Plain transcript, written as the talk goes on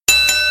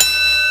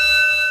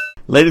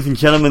Ladies and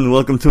gentlemen,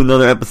 welcome to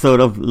another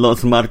episode of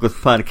Los Marcos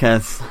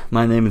Podcast.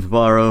 My name is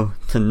Varro.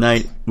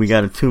 Tonight, we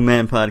got a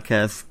two-man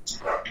podcast.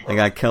 I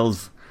got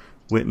Kels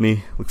with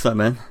me. What's up,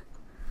 man?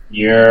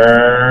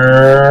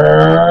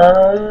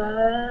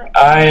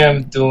 I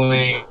am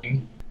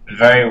doing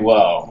very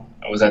well.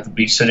 I was at the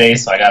beach today,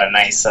 so I got a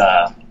nice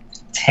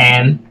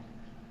tan,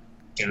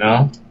 you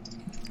know?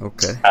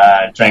 Okay.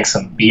 Drank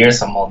some beer,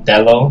 some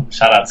Modelo.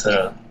 Shout out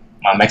to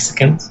my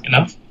Mexicans, you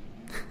know?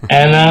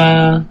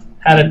 And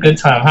had a good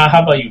time.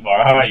 How about you,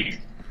 Var? How are you?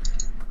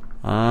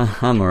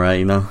 I'm alright,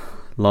 you know.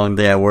 Long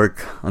day at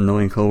work,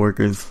 annoying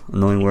coworkers,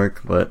 annoying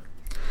work, but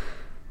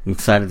I'm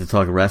excited to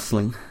talk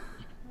wrestling.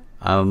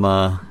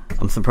 I'm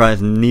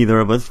surprised neither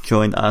of us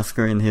joined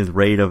Oscar in his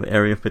raid of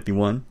Area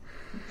 51.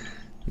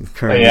 He's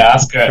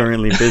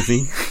currently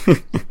busy.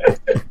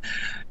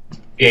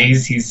 Yeah,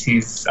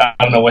 he's I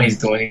don't know what he's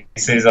doing.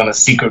 He says he's on a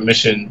secret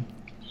mission,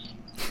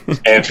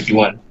 Area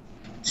 51.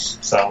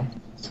 So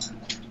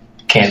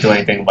can't do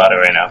anything about it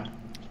right now.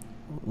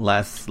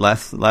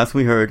 Last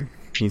we heard,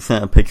 he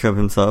sent a picture of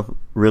himself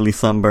really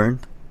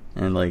sunburned,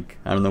 and I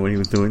don't know what he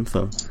was doing.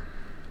 So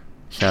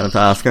shout out to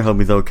Oscar. Hope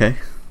he's okay.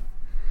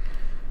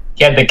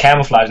 He had the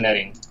camouflage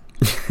netting.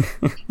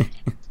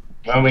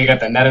 Remember when he got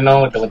the netting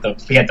on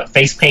he had the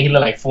face paint? He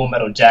looked like Full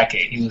Metal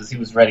Jacket. He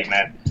was ready,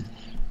 man.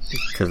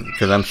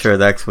 Because I'm sure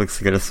that's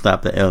what's gonna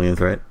stop the aliens,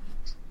 right?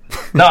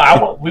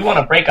 No, we want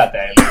to break out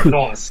the aliens. We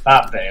don't want to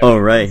stop the aliens. Oh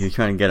right, he's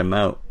trying to get him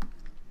out.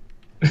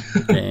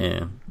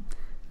 Damn,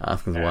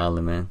 Oscar's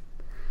wildin', man.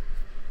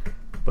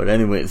 But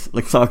anyways,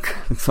 let's talk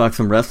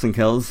some wrestling,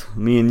 Kels.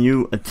 Me and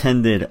you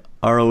attended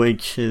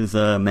ROH's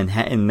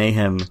Manhattan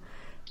Mayhem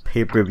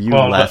pay-per-view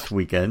last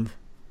weekend.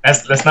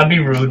 Let's not be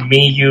rude.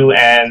 Me, you,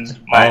 and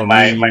my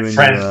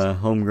friend,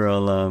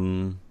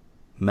 homegirl,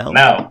 Mel.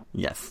 Mel.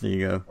 Yes, there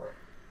you go.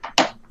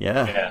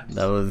 Yeah.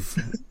 That was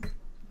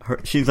her.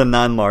 She's a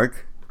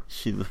non-mark.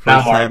 She's the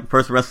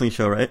first wrestling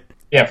show, right?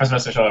 Yeah, first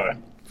wrestling show ever.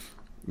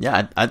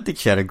 Yeah, I think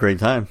she had a great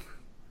time.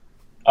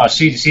 Oh,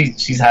 she has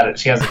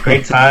a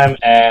great time,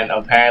 and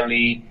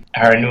apparently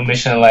her new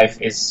mission in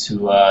life is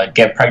to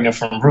get pregnant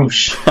from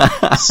Roosh.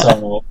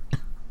 So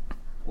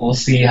we'll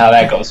see how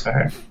that goes for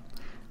her.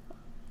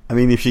 I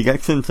mean, if she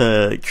gets into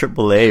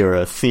AAA or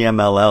a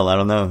CMLL, I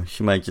don't know.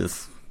 She might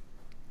just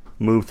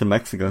move to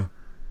Mexico.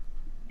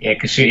 Yeah,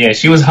 because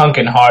she was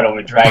hunking hard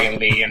over Dragon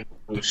Lee and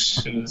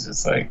Roosh. She was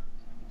just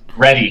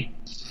ready.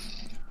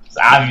 It's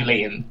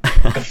ovulating.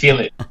 I could feel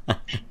it.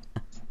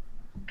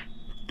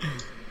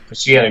 But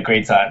she had a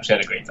great time.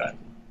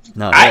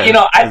 No,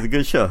 it was a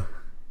good show.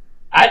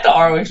 I thought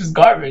ROH was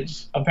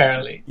garbage,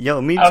 apparently. Yo,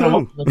 me too. I don't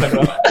know what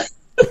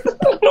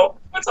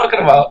we're talking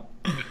about.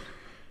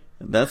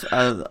 That's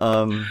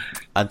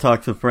I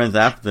talked to friends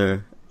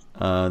after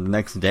the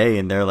next day,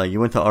 and they're like, "You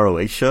went to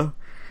ROH show?"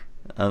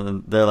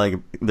 They're like,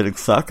 "Did it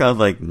suck?" I was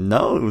like,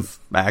 "No, it was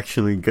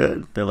actually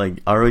good." They're like,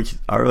 "ROH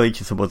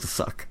is supposed to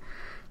suck."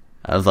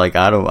 I was like,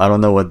 "I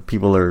don't know what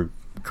people are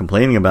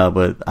complaining about,"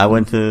 but I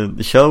went to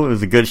the show. It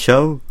was a good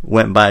show.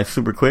 Went by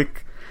super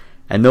quick.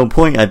 At no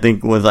point, I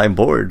think, was I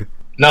bored.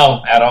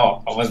 No, at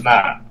all. I was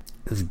not.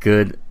 It was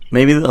good.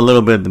 Maybe a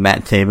little bit of the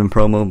Matt Taven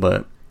promo,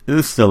 but it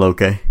was still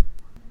okay.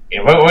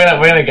 Yeah, we're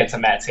gonna get to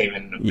Matt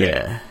Taven in a bit.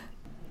 Yeah,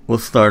 we'll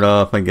start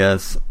off. I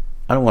guess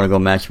I don't want to go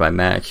match by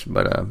match,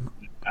 but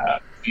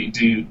do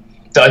you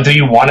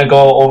want to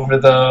go over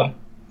the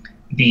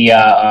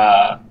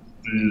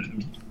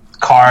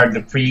card,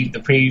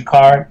 the pre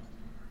card?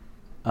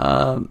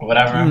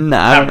 Whatever.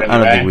 Nah, I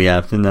don't think we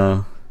have to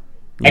know.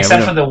 Yeah,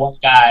 except for the one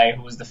guy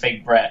who was the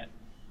fake Brett.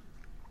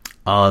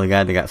 Oh, the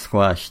guy that got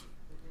squashed.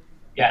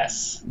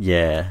 Yes.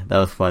 Yeah, that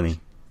was funny.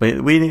 But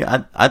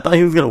I thought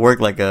he was gonna work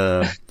like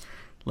a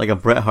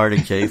Bret Hart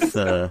and Chase what's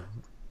the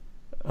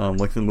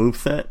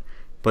moveset?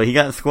 But he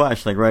got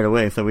squashed right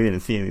away, so we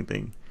didn't see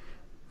anything.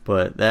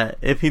 But that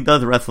if he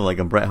does wrestle like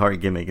a Bret Hart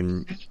gimmick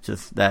and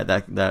just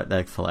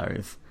that's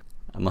hilarious.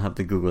 I'm gonna have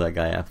to Google that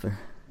guy after.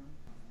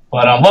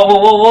 But what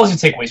was your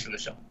takeaways from the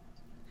show?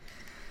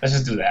 Let's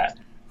just do that.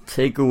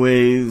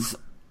 Takeaways.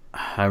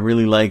 I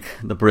really like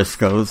the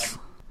Briscoes.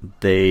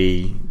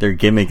 Their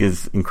gimmick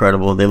is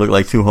incredible. They look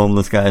like two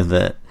homeless guys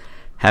that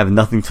have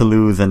nothing to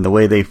lose, and the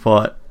way they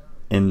fought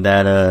in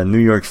that New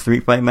York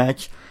street fight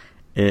match,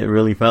 it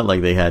really felt like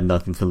they had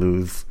nothing to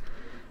lose.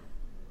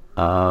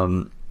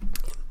 Dragon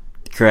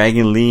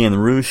Lee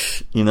and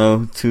Roosh,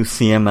 two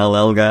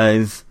CMLL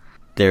guys.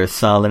 They're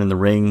solid in the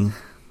ring.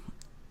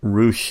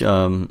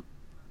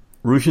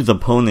 Roos's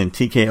opponent,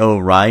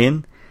 TKO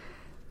Ryan,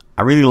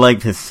 I really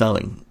liked his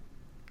selling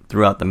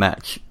throughout the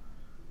match.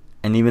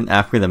 And even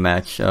after the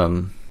match,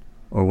 I'm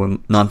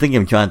thinking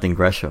of Jonathan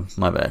Gresham,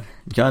 my bad.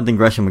 Jonathan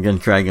Gresham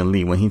against Dragon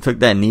Lee, when he took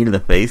that knee to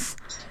the face,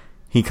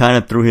 he kind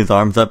of threw his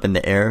arms up in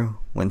the air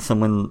when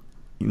someone,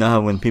 you know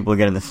how when people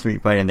get in the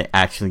street fight and they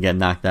actually get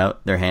knocked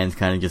out, their hands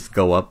kind of just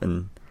go up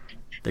and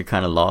they're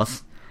kind of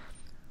lost?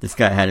 This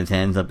guy had his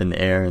hands up in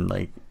the air, and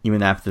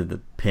even after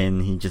the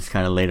pin, he just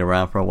kind of laid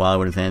around for a while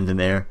with his hands in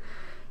the air.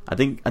 I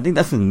think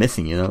that's what's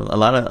missing. A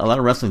lot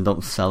of wrestlers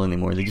don't sell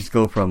anymore. They just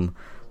go from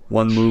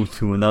one move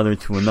to another,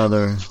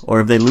 or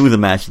if they lose a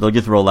match, they'll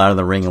just roll out of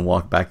the ring and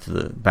walk back to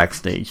the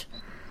backstage.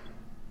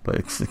 But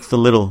it's the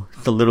little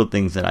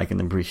things that I can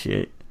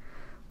appreciate.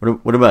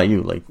 What about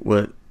you? Like,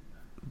 what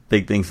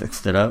big things that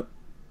stood out?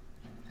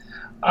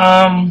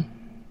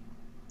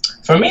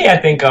 For me, I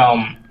think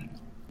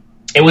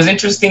it was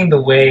interesting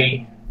the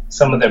way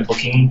some of their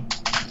booking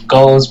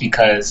goes,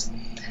 because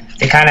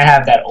they kind of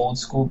have that old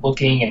school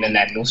booking and then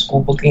that new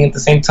school booking at the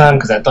same time.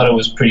 Because I thought it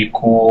was pretty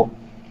cool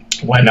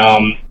when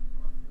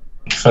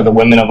for the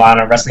Women of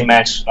Honor wrestling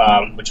match,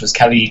 which was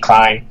Kelly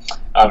Klein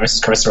versus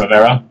Carissa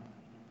Rivera.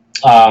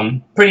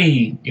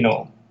 Pretty,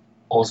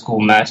 old school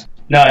match.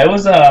 No, it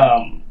was,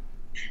 I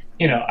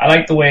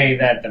like the way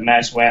that the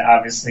match went.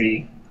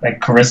 Obviously, like,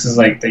 Carissa's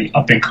like the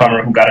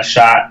up-and-comer who got a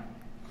shot,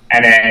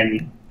 and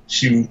then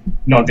she,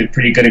 did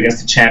pretty good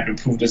against the champ and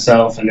proved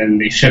herself, and then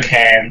they shook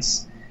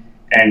hands,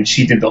 and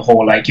she did the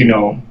whole, like,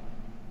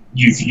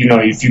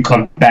 if you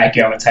come back,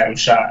 you have a title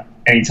shot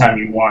anytime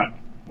you want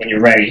when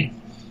you're ready.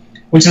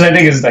 Which I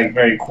think is, like,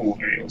 very cool,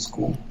 very old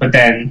school. But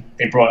then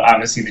they brought,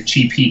 obviously, the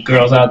Cheap Heat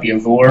girls out, the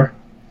Allure.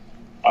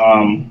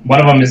 One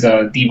of them is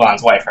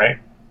Devon's wife, right?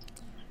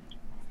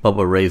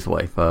 Bubba Ray's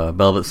wife,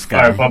 Velvet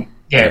Sky.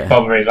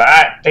 Bubba Ray's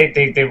wife.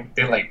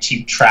 They're like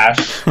cheap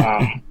trash.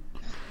 One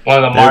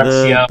of the marks,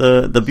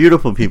 the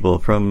beautiful people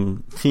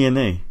from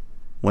TNA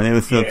when it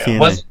was still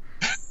TNA.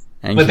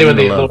 But they were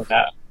the Allure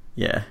now.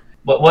 Yeah.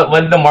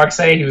 What did the Mark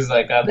say? He was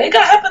like, they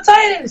got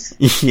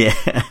hepatitis.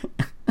 Yeah.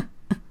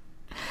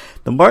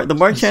 The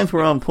Mark chants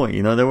were on point.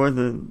 There was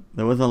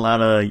a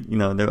lot of I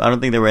don't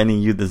think there were any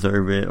 "you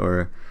deserve it"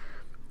 or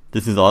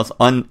 "this is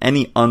awesome"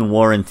 any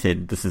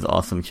unwarranted "this is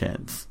awesome"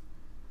 chants.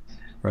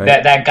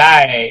 Right. That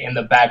guy in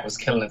the back was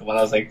killing it. The one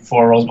that was like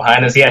 4 rows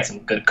behind us, he had some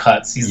good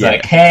cuts. He's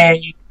like,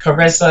 "Hey,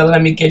 Carissa,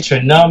 let me get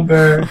your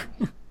number.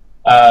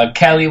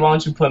 Kelly, why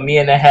don't you put me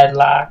in a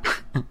headlock?"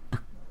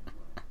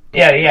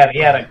 Yeah, he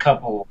had a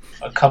couple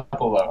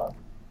of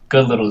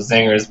good little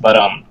zingers, but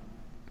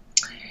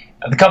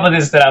the couple of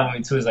this that I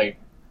went to is like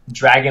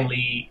Dragon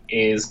Lee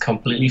is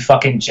completely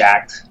fucking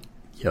jacked.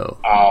 Yo.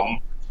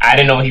 I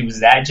didn't know he was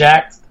that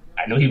jacked.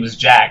 I knew he was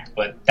jacked,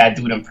 but that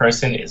dude in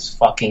person is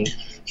fucking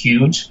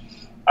huge.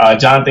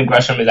 Jonathan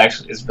Gresham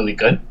is really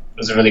good. It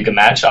was a really good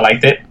match. I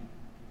liked it.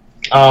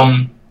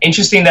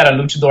 Interesting that a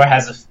luchador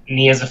has a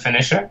knee as a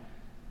finisher.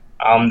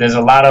 There's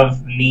a lot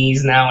of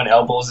knees now and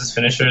elbows as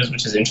finishers,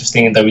 which is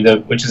interesting in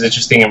WWE, which is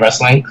interesting in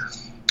wrestling,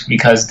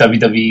 because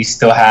WWE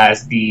still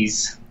has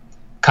these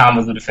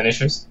convoluted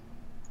finishers.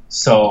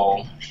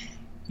 So,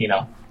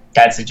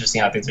 that's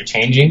interesting how things are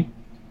changing.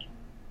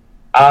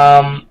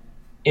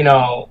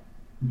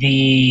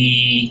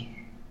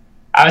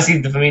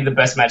 Obviously, for me, the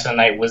best match of the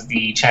night was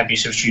the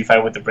championship street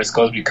fight with the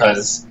Briscoes,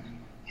 because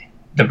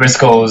the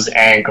Briscoes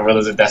and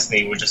Gorillas of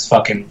Destiny were just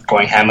fucking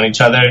going ham on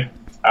each other.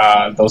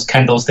 Those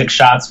kendo stick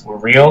shots were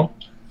real,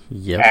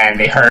 and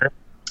they hurt.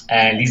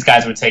 And these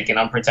guys were taking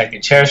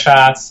unprotected chair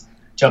shots,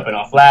 jumping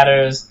off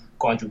ladders,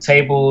 going through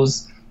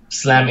tables,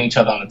 slamming each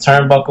other on the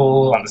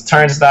turnbuckle, on the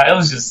turnstile. It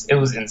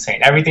was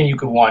insane. Everything you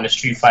could want in a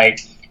street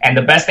fight. And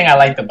the best thing I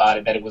liked about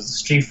it, that it was a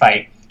street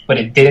fight, but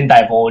it didn't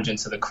divulge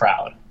into the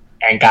crowd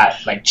and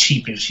got like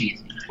cheap and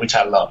cheesy, which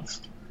I love.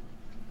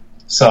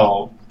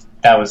 So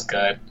that was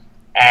good.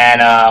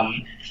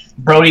 And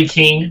Brody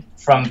King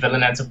from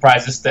Villain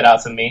Enterprises stood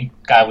out to me.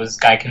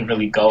 Guy can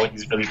really go.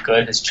 He's really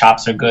good. His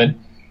chops are good,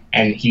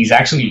 and he's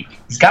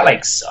got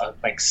like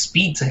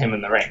speed to him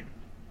in the ring.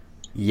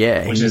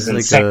 Yeah, which is like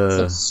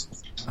insane.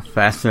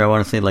 Faster. I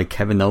want to say like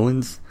Kevin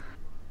Owens.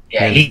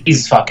 Yeah,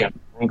 he's fucking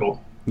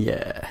brutal.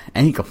 Yeah,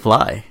 and he could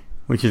fly,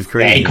 which is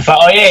crazy. Yeah, he could fly.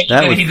 Oh yeah,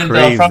 he did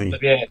crazy. The front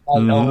flip,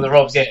 over the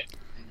ropes. Yeah,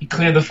 he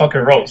cleared the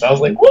fucking ropes. I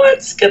was like,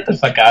 what? Get the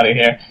fuck out of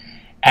here.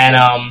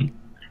 And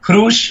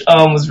Krush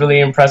was really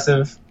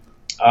impressive.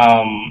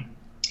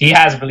 He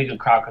has really good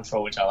crowd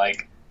control, which I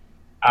like.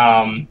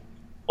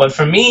 But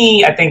for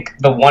me, I think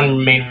the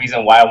one main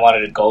reason why I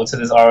wanted to go to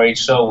this ROH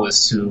show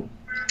was to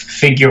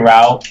figure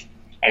out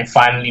and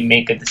finally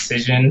make a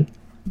decision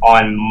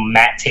on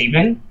Matt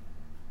Taven.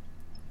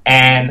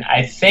 And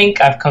I think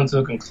I've come to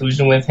a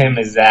conclusion with him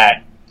is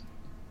that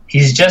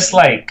he's just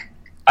like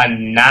a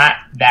not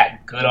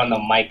that good on the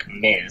mic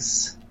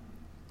Miz,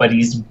 but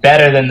he's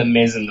better than the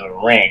Miz in the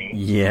ring.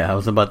 Yeah, I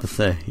was about to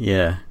say,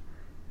 yeah.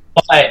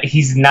 But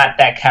he's not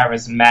that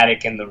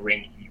charismatic in the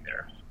ring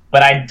either.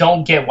 But I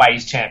don't get why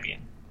he's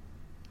champion.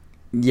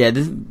 Yeah,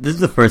 this is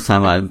the first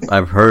time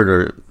I've heard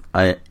or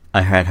I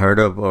had heard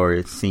of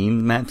or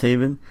seen Matt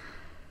Taven.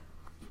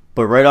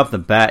 But right off the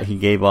bat, he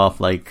gave off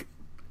like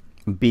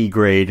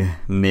B-grade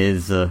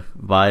Miz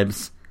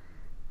vibes.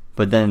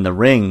 But then in the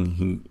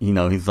ring,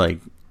 he's like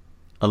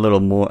a little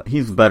more.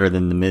 He's better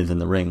than the Miz in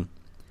the ring.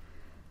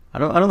 I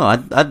don't know.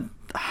 I'd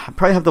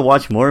probably have to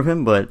watch more of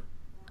him. But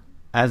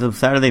as of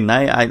Saturday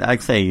night,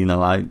 I'd say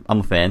I'm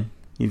a fan.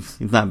 He's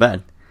not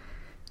bad.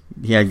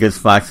 He had good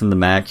spots in the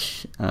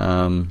match.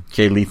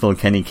 Jay Lethal,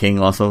 Kenny King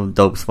also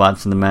dope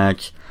spots in the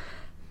match.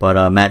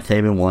 But Matt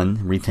Taven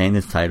won, retained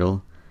his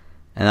title,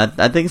 and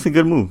I think it's a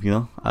good move.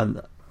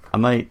 I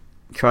might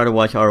try to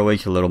watch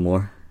ROH a little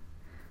more.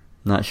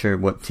 Not sure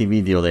what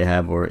TV deal they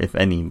have or if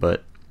any,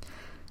 but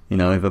you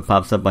know, if it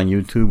pops up on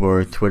YouTube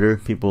or Twitter,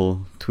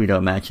 people tweet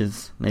out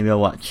matches. Maybe I'll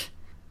watch.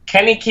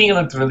 Kenny King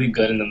looked really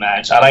good in the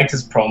match. I liked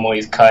his promo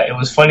he's cut. It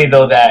was funny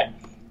though that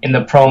in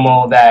the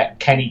promo that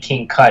Kenny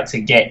King cut to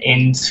get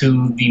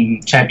into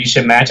the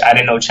championship match, I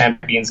didn't know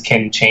champions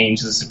can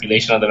change the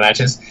stipulation of the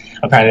matches.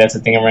 Apparently that's a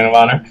thing in Ring of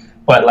Honor.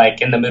 But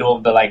like in the middle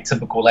of the like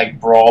typical like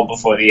brawl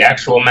before the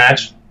actual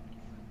match,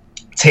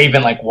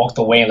 Taven like walked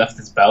away and left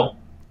his belt.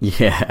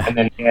 Yeah. And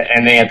then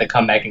they had to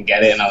come back and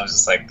get it, and I was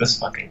just like, this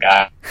fucking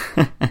guy.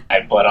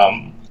 But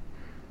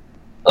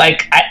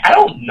like I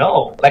don't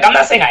know. Like I'm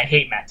not saying I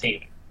hate Matt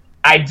Taven.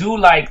 I do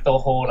like the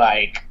whole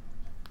like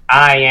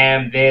I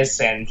am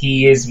this and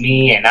he is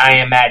me and I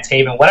am Matt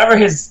Taven. Whatever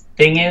his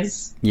thing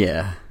is.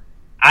 Yeah.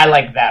 I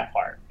like that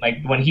part.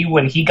 Like when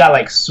he got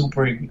like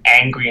super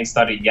angry and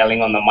started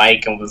yelling on the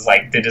mic and was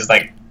like did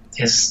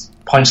his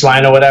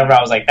punchline or whatever,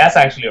 I was like, that's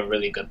actually a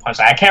really good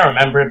punchline. I can't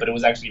remember it, but it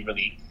was actually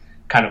really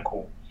kind of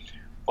cool.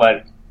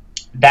 But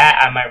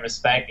that I might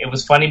respect. It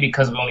was funny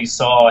because we only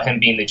saw him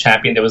being the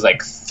champion. There was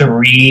like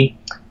 3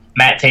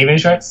 Matt Taven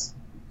shirts.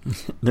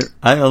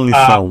 I only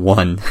saw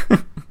one.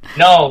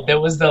 No, there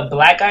was the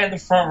black guy in the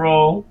front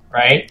row,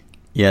 right?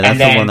 Yeah, that's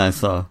the one I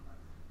saw.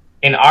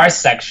 In our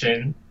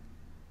section,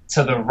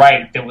 to the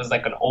right, there was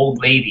like an old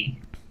lady.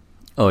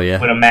 Oh yeah,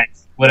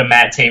 with a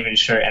Matt Taven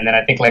shirt, and then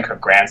I think like her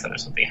grandson or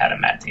something had a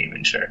Matt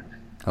Taven shirt.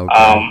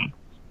 Okay.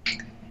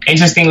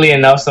 Interestingly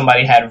enough,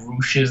 somebody had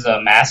Rush's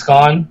mask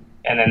on,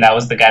 and then that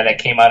was the guy that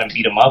came out and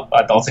beat him up,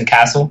 Dalton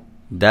Castle.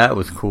 That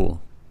was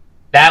cool.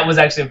 That was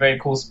actually a very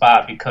cool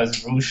spot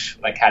because Rush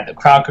like had the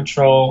crowd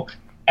control.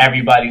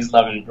 Everybody's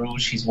loving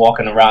Rush. He's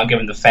walking around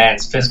giving the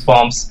fans fist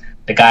bumps.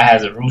 The guy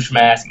has a Rush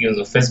mask. He gives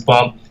a fist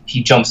bump.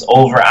 He jumps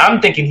over. I'm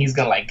thinking he's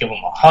gonna like give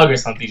him a hug or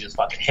something. He just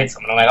fucking hits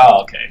him, and I'm like,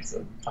 oh okay, it's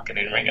a fucking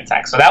in-ring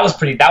attack. So that was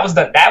pretty. That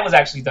was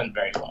actually done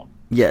very well.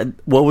 Yeah,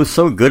 what was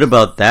so good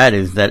about that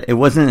is that it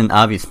wasn't an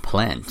obvious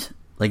plant.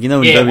 Like, you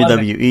know, in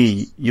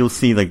WWE, you'll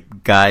see the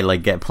guy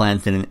like get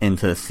planted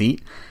into a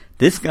seat.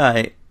 This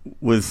guy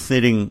was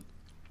sitting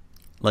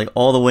like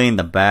all the way in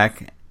the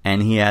back,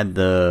 and he had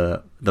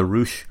the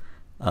Rush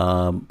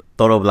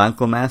Toro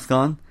Blanco mask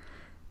on.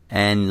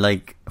 And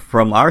like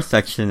from our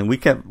section,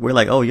 we're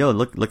like, oh yo,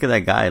 look at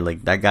that guy,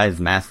 like that guy's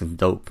mask is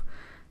dope,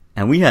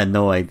 and we had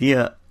no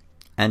idea.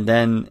 And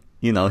then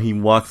you know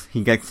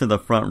he gets to the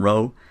front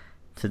row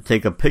to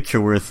take a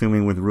picture. We're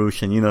assuming with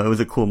Rush, and you know it was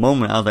a cool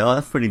moment. I was like, oh,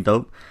 that's pretty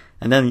dope.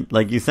 And then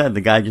like you said,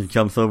 the guy just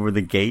jumps over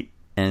the gate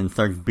and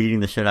starts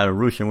beating the shit out of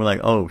Rush, and we're like,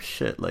 oh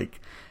shit,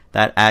 like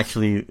that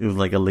actually it was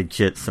like a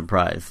legit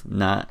surprise,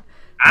 not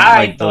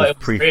like those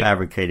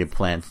prefabricated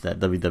plants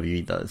that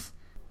WWE does.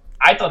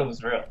 I thought it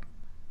was real.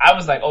 I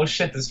was like, oh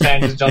shit, this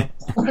fan just jumped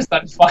and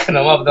started fucking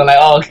him up. They're like,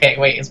 oh, okay,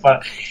 wait, it's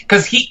fun.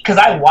 Because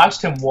I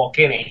watched him walk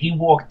in, and he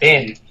walked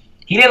in.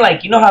 He didn't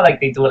like, you know how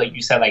like they do it, like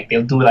you said, like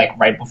they'll do it like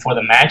right before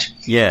the match.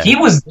 Yeah. He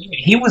was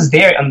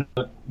there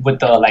with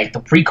the like the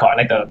pre-card,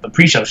 like the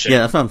pre-show shit. Yeah,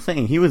 that's what I'm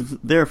saying. He was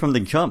there from the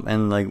jump,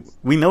 and like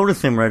we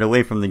noticed him right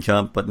away from the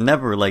jump, but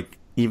never like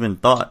even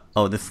thought,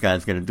 oh, this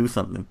guy's gonna do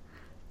something.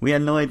 We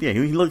had no idea.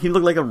 He looked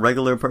like a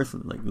regular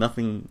person, like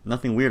nothing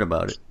weird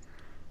about it.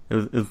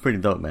 It was pretty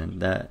dope, man.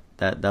 That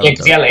was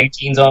because he had like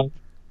jeans on.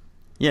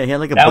 Yeah, he had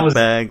like a book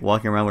bag,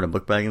 walking around with a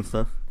book bag and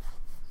stuff.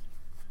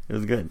 It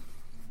was good.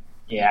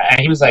 Yeah,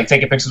 and he was like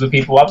taking pictures with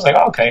people. I was like,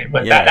 oh, okay,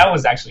 but yeah. that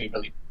was actually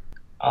really.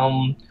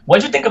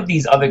 What'd you think of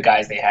these other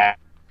guys they had?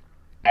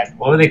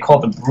 What were they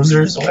called? The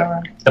Bruisers or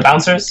whatever? The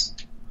Bouncers?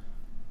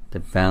 The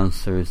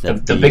Bouncers.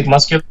 The big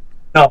muscular.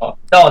 No,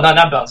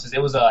 not Bouncers.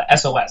 It was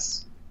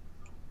SOS.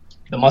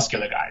 The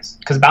muscular guys,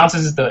 because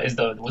Bouncers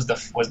was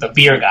the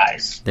beer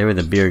guys. They were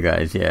the beer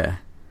guys, yeah.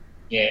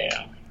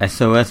 Yeah.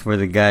 SOS were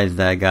the guys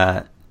that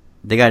got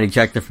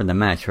ejected from the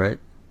match, right?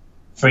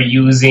 For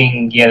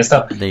using the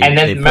stuff. They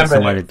remember put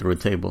somebody through a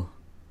table.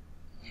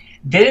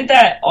 Didn't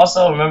that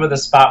also remember the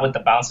spot with the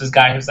Bouncers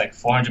guy who's like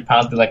 400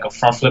 pounds did like a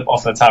front flip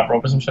off the top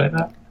rope or some shit like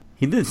that?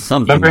 He did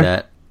something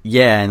that.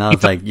 Yeah, and I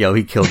was like, yo,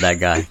 he killed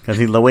that guy because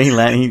the way he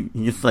landed,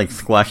 he just like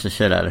squashed the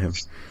shit out of him.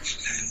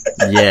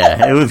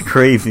 Yeah, it was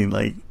crazy,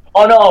 like.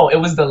 Oh no, it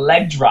was the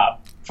leg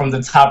drop from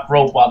the top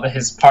rope while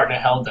his partner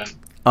held him.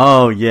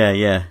 Oh yeah.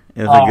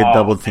 It was a good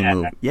double team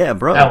move. Yeah,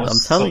 bro, I'm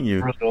telling you.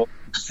 Brutal.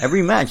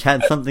 Every match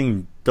had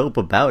something dope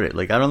about it.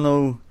 Like, I don't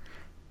know,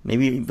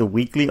 maybe the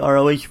weekly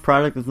ROH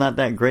product is not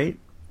that great,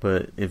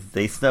 but if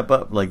they step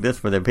up like this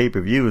for their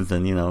pay-per-views,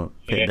 then, you know,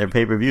 their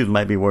pay-per-views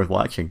might be worth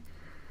watching.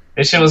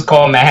 This shit was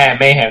called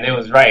Mayhem. It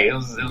was right.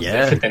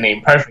 It fit the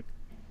name perfect.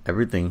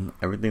 Everything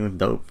was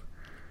dope.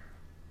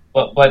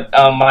 But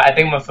I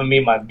think for me,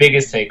 my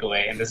biggest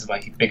takeaway, and this is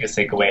my biggest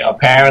takeaway,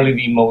 apparently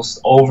the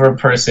most over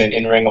person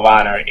in Ring of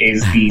Honor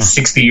is the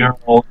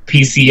 60-year-old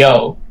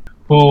PCO,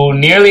 who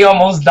nearly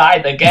almost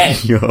died again.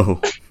 Yo.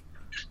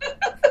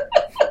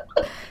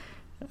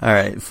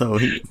 Alright, so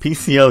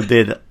PCO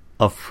did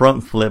a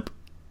front flip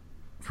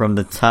from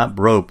the top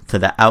rope to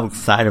the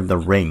outside of the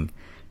ring.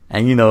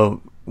 And, you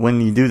know,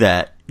 when you do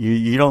that,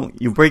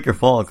 you break your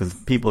fall because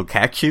people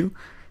catch you.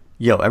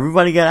 yo,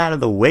 everybody got out of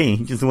the way.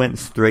 He just went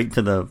straight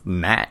to the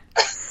mat.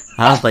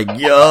 I was like,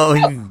 yo,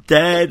 he's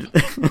dead.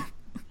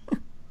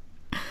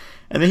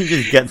 And then he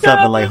just gets up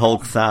and like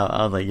hulks out.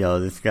 I was like, yo,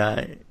 this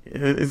guy,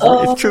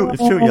 it's true,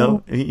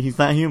 yo. He's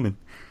not human.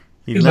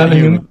 He's not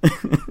human.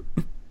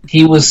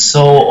 He was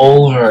so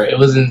over. It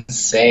was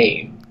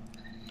insane.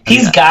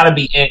 He's got to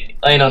be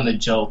in on the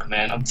joke,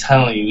 man. I'm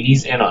telling you,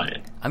 he's in on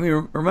it. I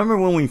mean, remember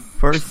when we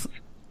first,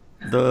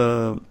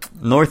 the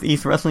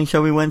Northeast Wrestling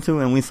show we went to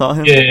and we saw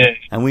him? Yeah.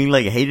 And we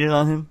like hated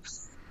on him?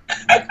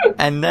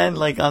 And then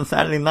like on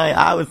Saturday night,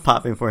 I was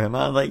popping for him.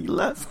 I was like,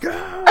 let's go.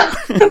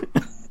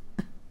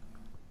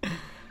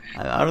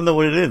 I don't know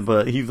what it is,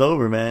 but he's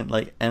over, man.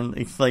 Like, and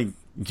it's like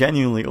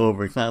genuinely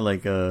over. It's not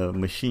like a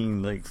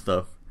machine like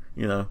stuff,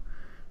 you know.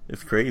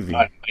 It's crazy.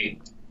 I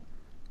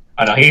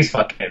know he's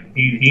fucking.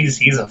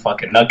 He's a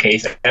fucking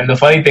nutcase. And the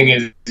funny thing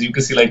is, you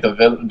can see like the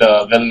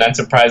Villain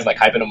Enterprise like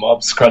hyping him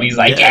up. Scrubby's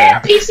like,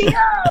 yeah, PCO.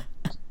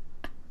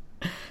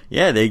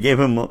 Yeah, they gave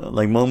him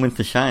like moments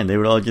to shine. They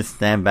would all just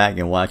stand back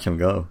and watch him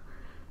go.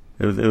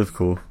 It was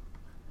cool.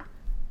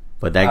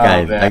 But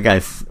that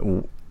guy's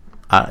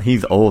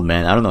he's old,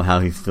 man. I don't know how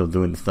he's still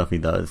doing the stuff he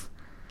does.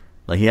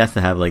 Like he has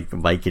to have like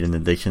Vicodin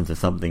addictions or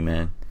something,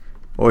 man.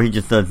 Or he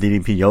just does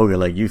DDP yoga,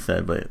 like you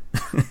said. But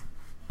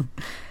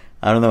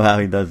I don't know how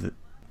he does it.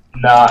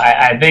 No,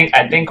 I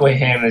think with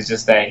him it's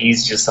just that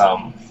he's just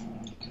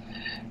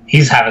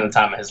he's having the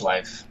time of his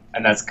life,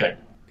 and that's good.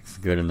 It's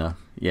good enough.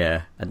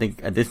 Yeah, I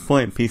think at this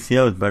point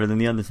PCO is better than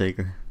the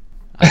Undertaker.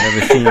 I've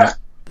never seen the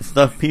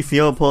stuff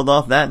PCO pulled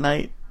off that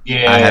night.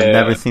 Yeah, I have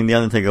never seen the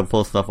Undertaker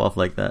pull stuff off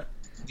like that.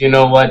 You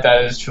know what?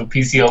 That is true.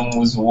 PCO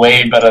moves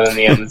way better than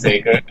the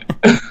Undertaker.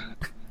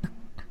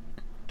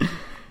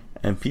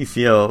 And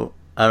PCO,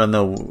 I don't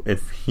know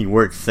if he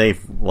worked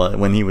safe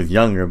when he was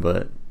younger,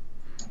 but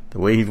the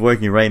way he's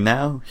working right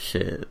now,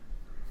 shit,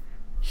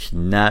 should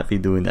not be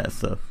doing that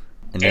stuff.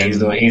 And then, he's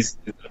doing his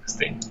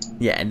thing.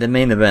 Yeah, and the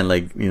main event,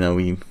 like, you know,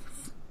 we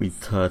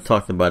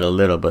talked about it a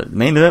little, but the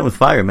main event was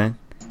fire, man.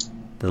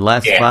 The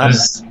last spot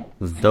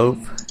was dope.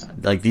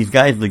 Like, these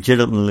guys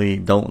legitimately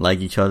don't like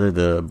each other,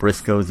 the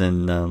Briscoes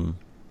and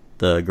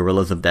the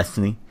Gorillas of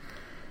Destiny.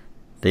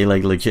 They,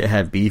 like, legit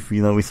had beef.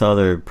 You know, we saw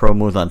their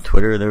promos on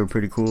Twitter. They were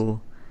pretty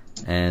cool.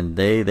 And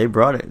they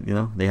brought it, you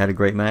know. They had a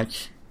great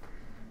match.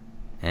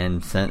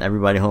 And sent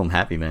everybody home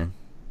happy, man.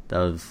 That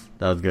was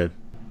good.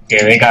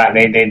 Yeah,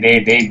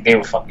 they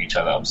were fucking each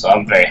other up, so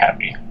I'm very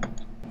happy.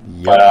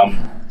 Yep. But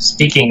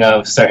speaking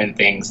of certain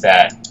things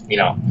that, you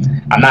know,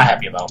 I'm not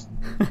happy about.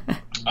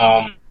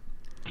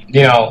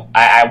 You know,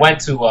 I went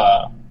to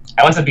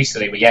the beach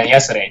today, but yeah,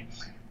 yesterday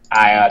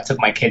I took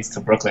my kids to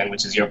Brooklyn,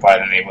 which is your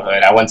part of the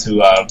neighborhood. I went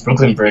to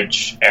Brooklyn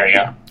Bridge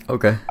area.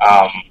 Okay.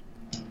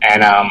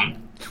 And I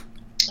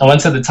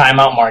went to the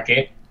Timeout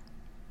Market,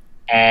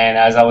 and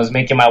as I was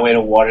making my way to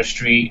Water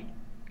Street,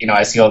 you know,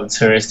 I see all the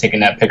tourists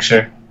taking that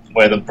picture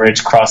where the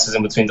bridge crosses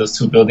in between those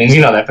two buildings.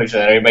 You know that picture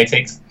that everybody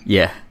takes?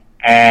 Yeah.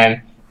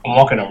 And I'm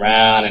walking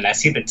around, and I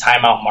see the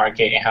Timeout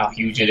Market and how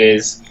huge it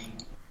is,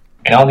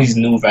 and all these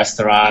new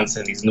restaurants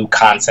and these new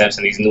concepts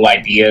and these new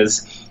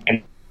ideas.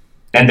 And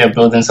then they're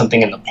building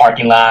something in the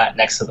parking lot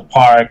next to the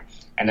park.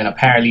 And then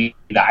apparently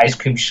the ice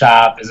cream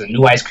shop is a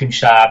new ice cream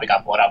shop. It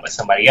got bought out by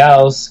somebody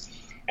else.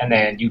 And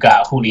then you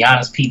got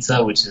Juliana's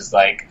Pizza, which is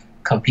like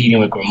competing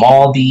with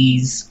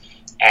Grimaldi's.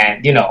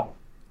 And, you know,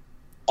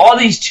 all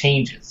these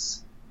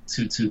changes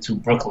to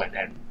Brooklyn.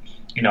 And,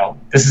 you know,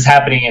 this is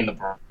happening in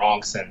the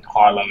Bronx and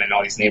Harlem and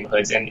all these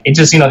neighborhoods. And it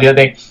just, you know, the other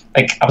day,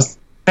 like, I was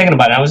thinking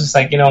about it. I was just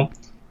like, you know,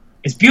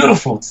 it's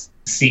beautiful to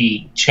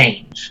see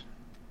change.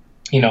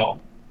 You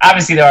know,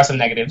 obviously there are some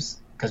negatives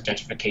because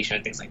gentrification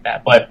and things like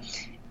that, but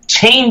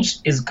change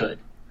is good.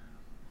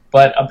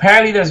 But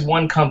apparently there's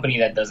one company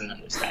that doesn't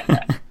understand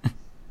that.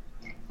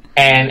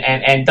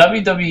 and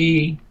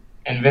WWE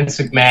and Vince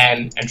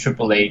McMahon and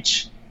Triple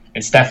H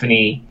and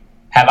Stephanie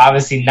have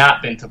obviously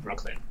not been to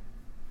Brooklyn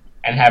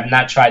and have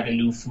not tried the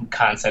new food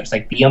concepts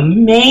like the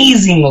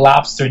amazing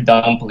lobster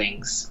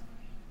dumplings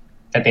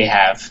that they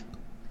have.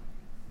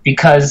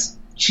 Because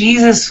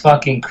Jesus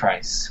fucking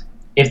Christ,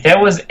 if there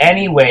was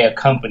any way a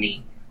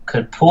company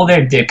could pull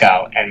their dick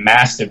out and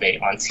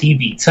masturbate on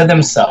TV to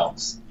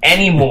themselves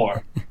any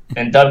more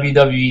than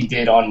WWE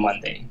did on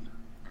Monday,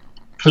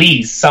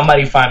 please,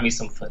 somebody find me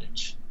some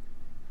footage.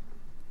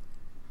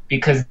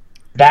 Because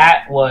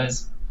that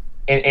was,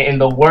 in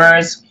the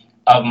words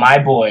of my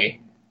boy,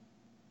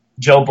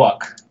 Joe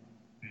Buck,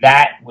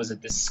 that was a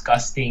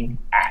disgusting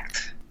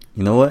act.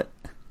 You know what?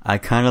 I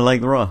kind of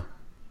like Raw.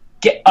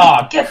 Get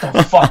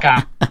the fuck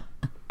out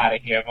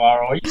of here,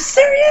 Varro. Are you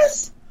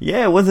serious?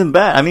 Yeah, it wasn't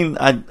bad. I mean,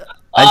 I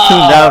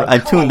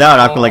tuned out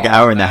after like an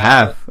hour and a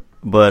half.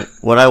 But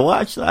what I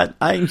watched,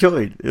 I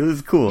enjoyed. It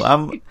was cool.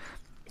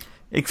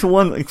 It's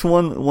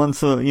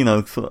once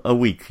a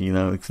week. You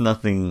know, it's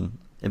nothing.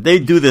 If they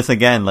do this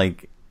again,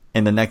 like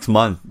in the next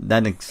month,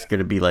 then it's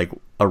gonna be like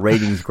a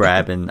ratings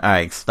grab. And all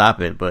right,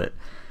 stop it. But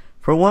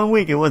for 1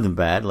 week, it wasn't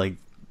bad. Like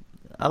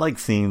I like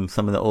seeing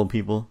some of the old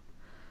people,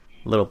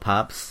 little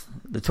pops.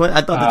 I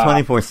thought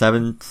the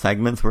 24/7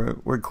 segments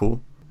were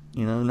cool.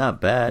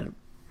 not bad.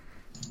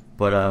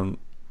 But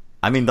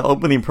I mean, the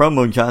opening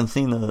promo, John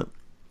Cena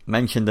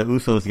mentioned the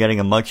Usos getting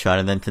a mugshot,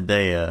 and then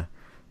today,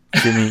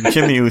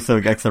 Jimmy Uso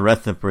gets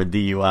arrested for a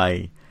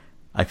DUI.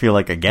 I feel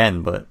like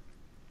again, but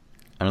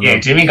I don't know. Yeah,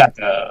 Jimmy got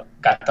the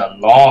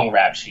long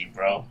rap sheet,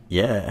 bro.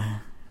 Yeah,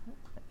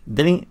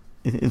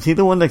 is he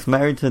the one that's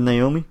married to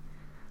Naomi?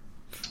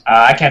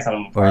 I can't tell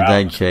him. Or is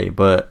that Jay?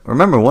 But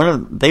remember,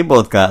 they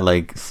both got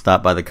like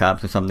stopped by the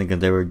cops or something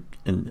because they were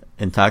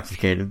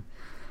intoxicated.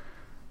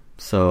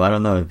 So I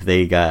don't know if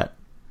they got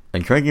a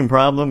drinking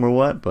problem or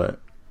what,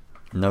 but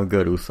no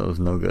good, Usos,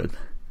 no good.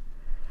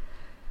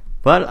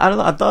 But I don't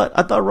know.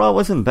 I thought Raw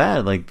wasn't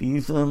bad. Like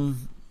these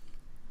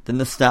the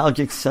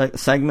nostalgic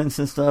segments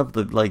and stuff,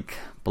 the like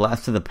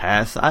blast to the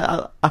past.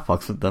 I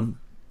fucks with them.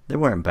 They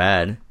weren't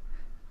bad,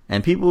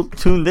 and people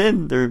tuned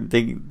in.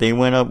 They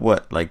went up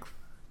what, like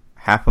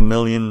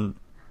 500,000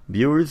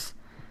 viewers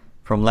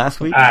from last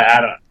week.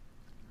 I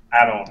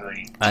don't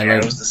really care.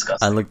 It was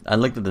disgusting. I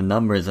looked at the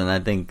numbers, and I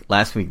think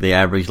last week they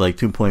averaged like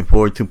 2.4,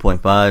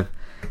 2.5,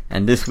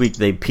 and this week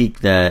they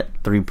peaked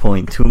at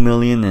 3.2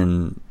 million,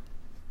 and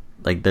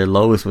like their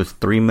lowest was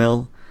 3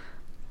 mil.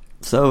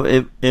 So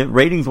it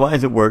ratings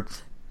wise it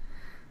worked,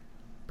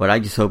 but I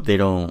just hope they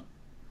don't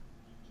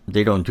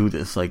do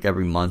this like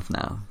every month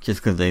now,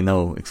 just because they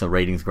know it's a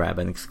ratings grab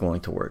and it's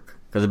going to work.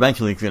 Because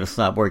eventually it's going to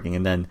stop working,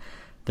 and then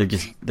they're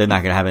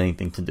not going to have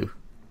anything to do.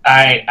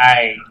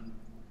 I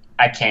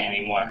can't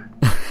anymore.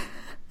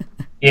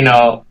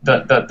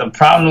 The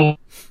problem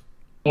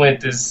with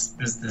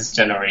this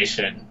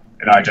generation,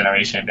 in our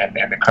generation,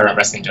 and the current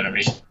wrestling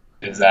generation,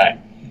 is that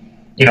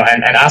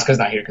and Asuka's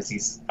not here because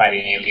he's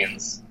fighting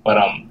aliens, but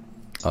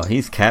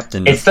he's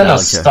Captain It's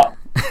Nostalgia.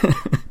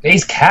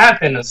 He's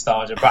Captain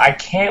Nostalgia, but I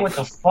can't with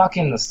the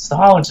fucking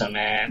nostalgia,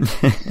 man.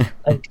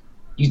 Like,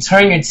 you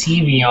turn your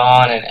TV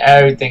on and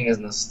everything is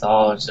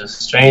nostalgia.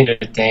 Stranger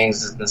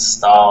Things is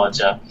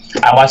nostalgia.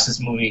 I watched this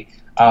movie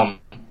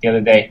the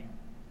other day.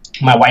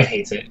 My wife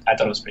hates it. I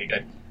thought it was pretty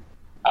good.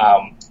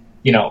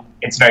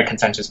 It's very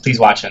contentious. Please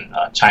watch and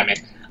chime in.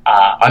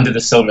 Under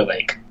the Silver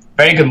Lake.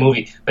 Very good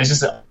movie, but it's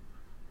just the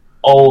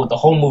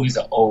whole movie's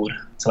an ode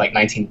to like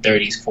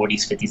 1930s,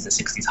 40s, 50s, and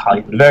 60s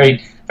Hollywood.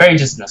 Very, very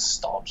just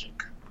nostalgic.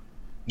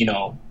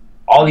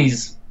 All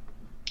these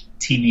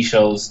TV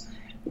shows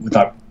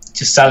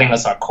just selling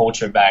us our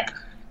culture back,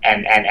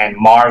 and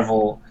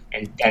Marvel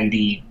and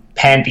the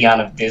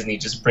pantheon of Disney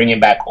just bringing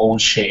back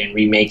old shit and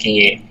remaking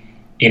it.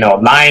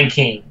 Lion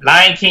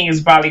King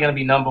is probably going to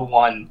be number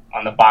one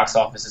on the box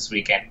office this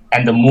weekend,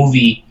 and the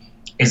movie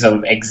is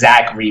an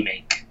exact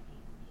remake.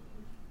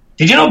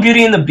 Did you know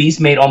Beauty and the Beast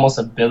made almost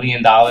 $1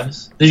 billion?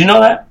 Did you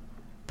know that?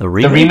 The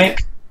remake? The remake?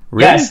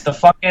 Really? Yes,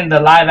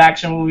 the live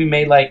action movie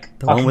made like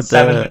the one with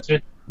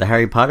 700. The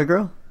Harry Potter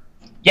girl?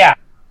 Yeah.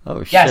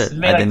 Oh shit! Yes, it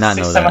made I did not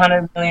know that.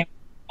 700 million,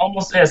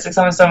 almost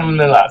 607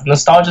 million.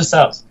 Nostalgia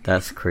sells.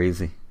 That's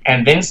crazy.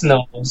 And Vince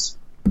knows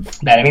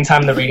that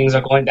anytime the ratings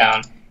are going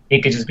down,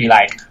 he could just be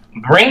like,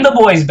 "Bring the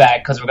boys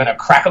back because we're gonna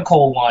crack a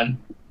cold one."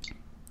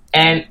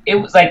 And it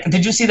was like,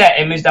 did you see that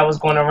image that was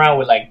going around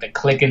with like the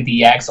Click and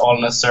DX all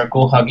in a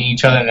circle hugging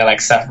each other, and then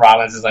like Seth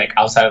Rollins is like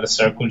outside of the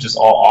circle, just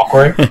all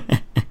awkward?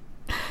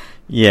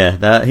 Yeah,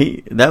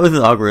 that was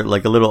awkward,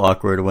 like a little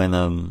awkward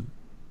when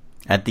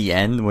at the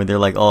end when they're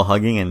like all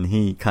hugging and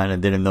he kind of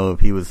didn't know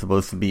if he was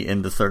supposed to be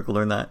in the circle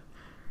or not.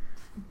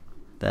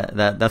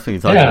 That's what you're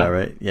talking about,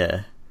 right?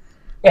 Yeah.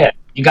 Yeah,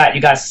 you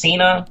got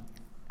Cena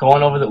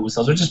going over the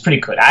Usos, which is pretty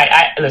good.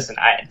 I listen,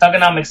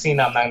 Thuganomics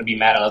Cena, I'm not gonna be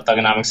mad at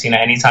Thuganomics Cena.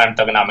 Anytime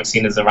Thuganomics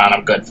Cena is around,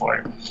 I'm good for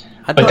it.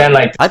 I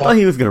thought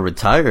he was gonna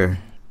retire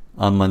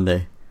on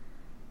Monday.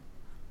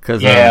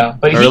 Because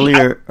but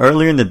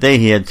earlier in the day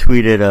he had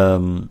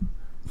tweeted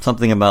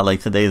something about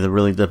like today is a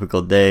really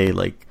difficult day.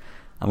 Like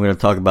I'm gonna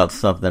talk about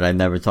stuff that I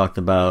never talked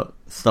about,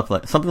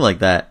 something like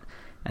that.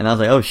 And I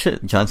was like, oh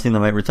shit, John Cena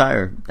might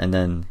retire. And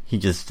then he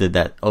just did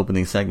that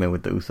opening segment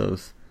with the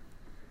Usos.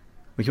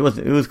 Which it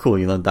was cool,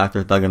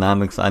 Dr.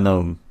 Thuganomics. I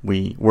know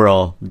we're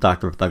all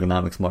Dr.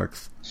 Thuganomics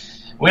marks.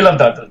 We love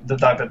the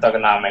Dr.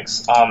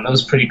 Thuganomics. It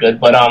was pretty good,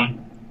 but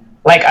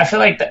I feel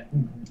like that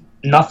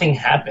nothing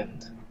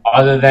happened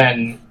other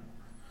than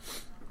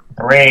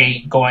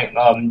Bray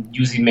going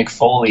using Mick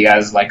Foley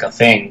as like a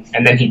thing,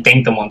 and then he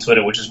thanked them on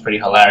Twitter, which is pretty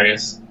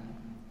hilarious.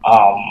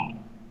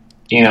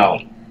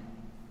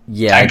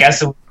 Yeah, I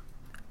guess.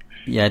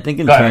 I think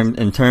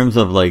in terms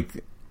of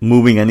like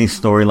moving any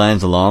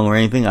storylines along or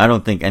anything, I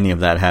don't think any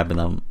of that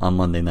happened on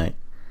Monday night.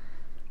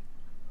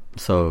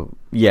 So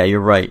yeah,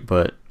 you're right,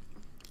 but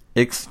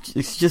it's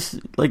just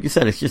like you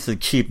said, it's just a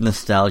cheap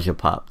nostalgia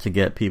pop to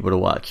get people to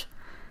watch.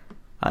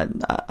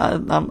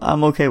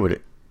 I'm okay with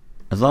it,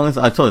 as long as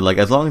as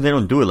long as they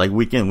don't do it like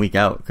week in week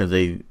out because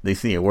they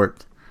see it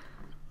worked.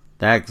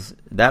 That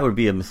would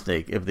be a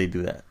mistake if they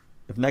do that.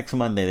 If next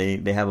Monday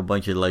they have a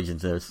bunch of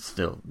legends there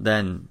still,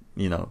 then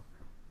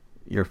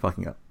you're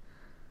fucking up.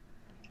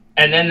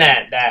 And then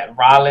that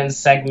Rollins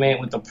segment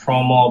with the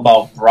promo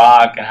about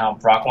Brock and how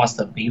Brock wants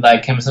to be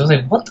like him. So I was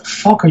like, what the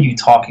fuck are you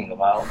talking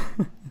about?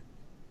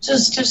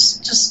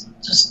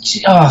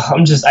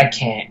 I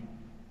can't.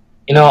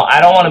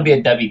 I don't want to be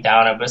a Debbie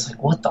Downer, but it's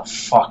like, what the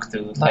fuck,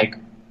 dude? Like,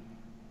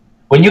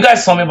 when you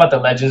guys told me about the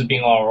Legends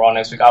being on Raw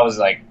next week, I was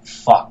like,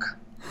 fuck.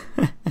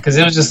 Because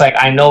it was just like,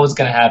 I know what's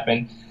going to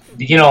happen.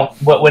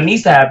 What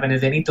needs to happen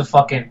is they need to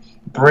fucking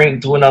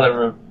do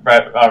another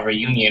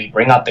reunion,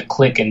 bring out the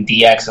Click and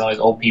DX and all these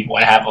old people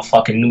and have a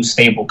fucking new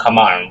stable come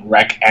out and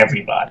wreck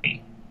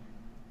everybody.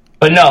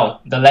 But no,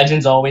 the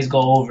Legends always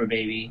go over,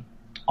 baby.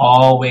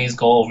 Always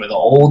go over. The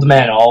old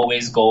men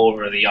always go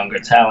over the younger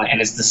talent, and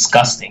it's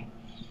disgusting.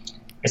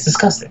 It's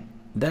disgusting.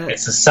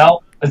 It's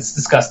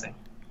disgusting.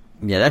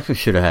 Yeah, that's what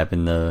should have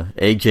happened.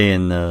 AJ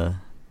and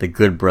the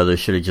Good Brothers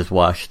should have just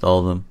washed all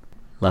of them,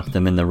 left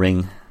them in the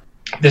ring.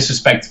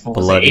 Disrespectful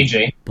to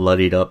AJ.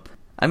 Bloodied up.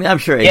 I mean, I'm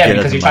sure AJ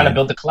because you're trying to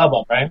build the club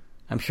up, right?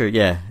 I'm sure,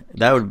 yeah.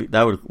 That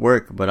would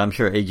work, but I'm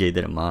sure AJ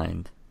didn't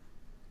mind.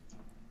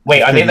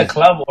 Wait, are they the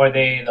club or are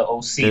they the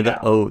OC they're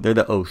now? They're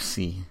the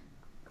OC.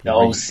 The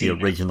OC. The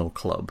original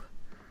club.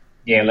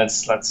 Yeah,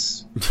 let's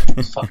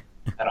fuck.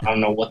 I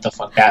don't know what the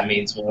fuck that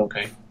means, but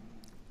okay.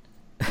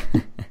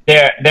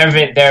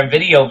 Their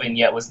video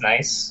vignette was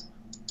nice.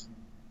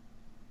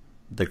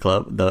 The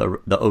club,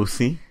 the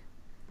OC.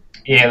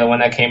 Yeah, the one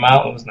that came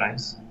out, it was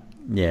nice.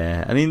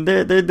 Yeah, I mean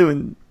they're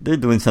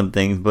doing some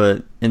things,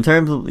 but in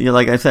terms of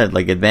like I said,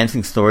 like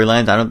advancing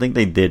storylines, I don't think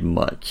they did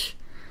much.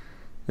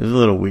 It was a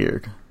little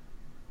weird,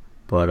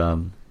 but I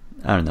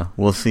don't know.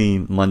 We'll see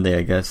Monday,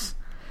 I guess,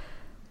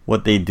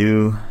 what they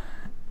do.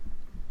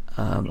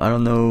 I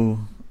don't know.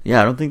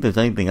 Yeah, I don't think there's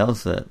anything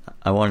else that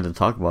I wanted to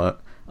talk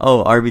about.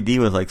 Oh, RVD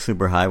was like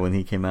super high when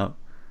he came out.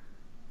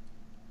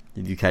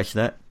 Did you catch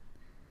that?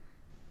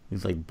 He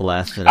was like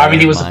blasted.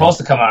 RVD was supposed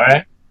to come out,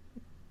 right?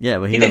 Yeah,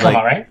 but he did come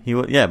out, right?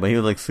 But he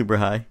was like super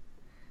high.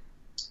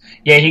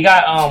 Yeah, he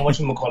got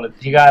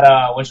whatchamacallit. He got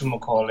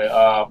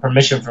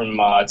permission from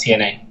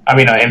TNA. I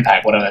mean,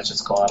 Impact, whatever that's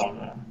just called.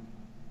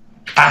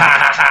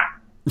 I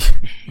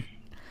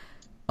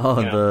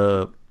don't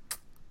know.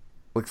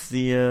 What's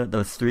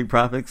the Street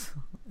Profits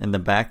in the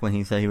back when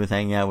he said he was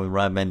hanging out with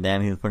Rob Van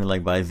Dam? He was putting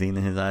like Visine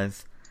in his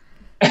eyes.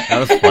 That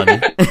was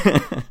funny.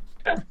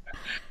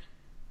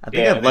 I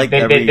think I've liked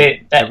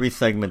every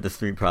segment the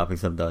Street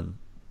Profits have done.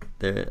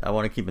 I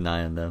want to keep an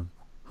eye on them.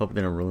 Hope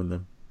they don't ruin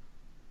them.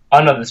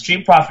 Oh no, the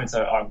Street Profits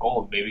are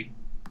gold, baby.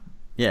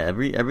 Yeah,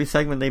 every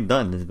segment they've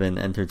done has been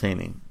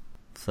entertaining.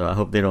 So I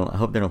hope they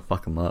don't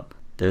fuck them up.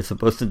 They're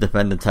supposed to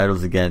defend the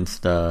titles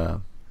against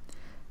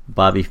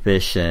Bobby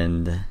Fish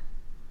and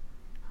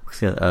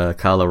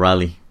Kyle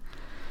O'Reilly.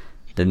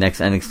 The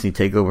next NXT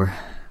takeover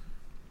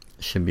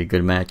should be a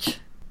good match.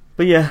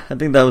 But yeah, I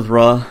think that was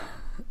Raw.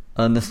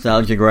 A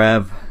nostalgia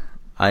grab.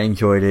 I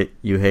enjoyed it.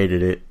 You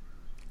hated it.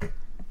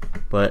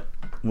 But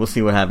we'll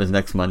see what happens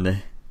next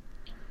Monday.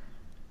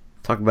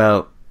 Talk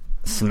about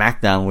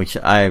SmackDown, which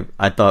I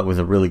thought was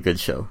a really good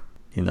show.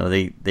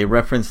 They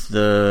referenced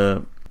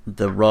the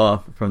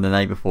Raw from the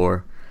night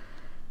before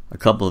a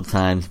couple of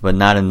times, but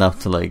not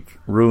enough to like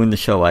ruin the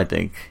show. I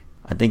think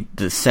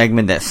the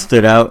segment that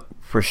stood out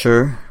for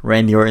sure,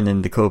 Randy Orton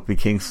and the Kofi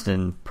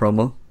Kingston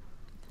promo.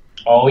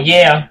 Oh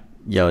yeah.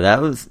 Yo,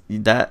 that was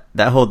that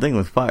whole thing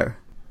was fire.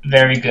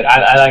 Very good.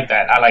 I like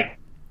that. I like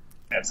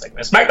that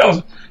segment.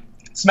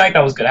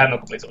 SmackDown was good. I have no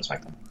complaints over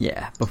SmackDown.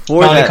 Yeah.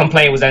 Before my only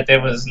complaint was that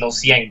there was no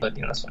Sieng, but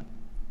that's fine.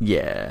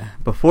 Yeah.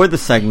 Before the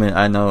segment,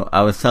 I know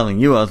I was telling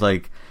you, I was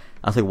like,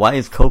 why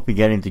is Kofi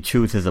getting to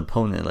choose his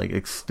opponent? Like,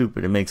 it's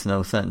stupid. It makes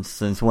no sense.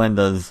 Since when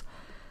does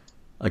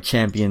a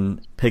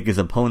champion pick his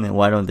opponent?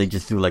 Why don't they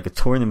just do like a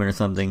tournament or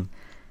something?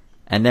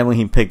 And then when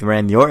he picked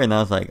Randy Orton,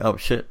 I was like, oh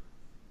shit.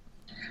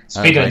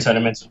 Speaking of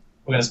tournaments,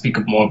 we're gonna speak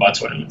more about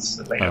tournaments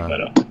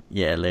later.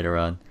 Yeah, later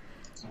on.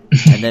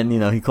 And then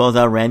he calls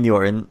out Randy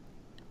Orton,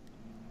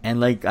 and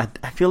like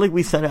I feel like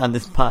we said it on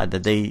this pod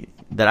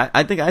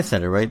I think I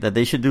said it right, that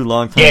they should do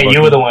long term. Yeah,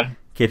 you were the one.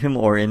 Give him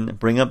Orton,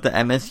 bring up the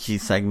MSG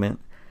segment,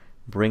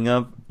 bring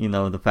up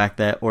the fact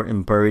that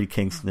Orton buried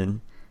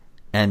Kingston,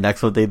 and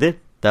that's what they did.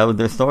 That was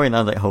their story, and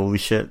I was like, holy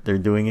shit, they're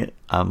doing it.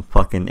 I'm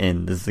fucking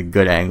in. This is a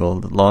good angle.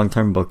 Long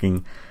term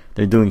booking.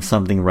 They're doing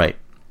something right.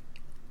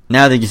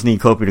 Now they just need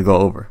Kofi to go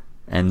over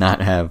and not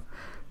have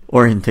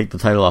Orton take the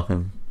title off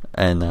him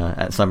and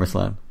at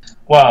SummerSlam.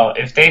 Well,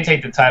 if they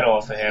take the title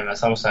off of him at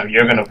SummerSlam,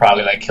 you're gonna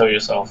probably like kill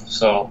yourself.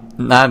 So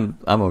I'm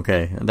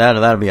okay.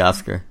 That'll be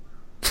Oscar.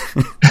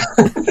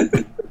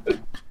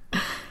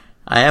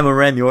 I am a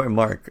Randy Orton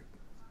mark,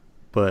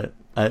 but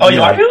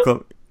you are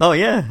you? Oh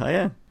yeah, I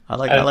am. I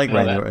like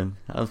Randy Orton.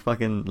 That was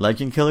fucking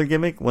legend killer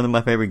gimmick. One of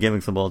my favorite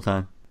gimmicks of all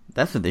time.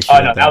 That's what they should.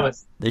 Oh no,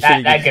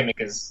 that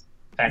gimmick is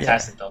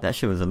fantastic though. That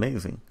shit was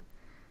amazing.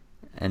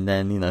 And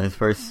then his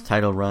first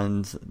title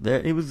runs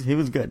there, he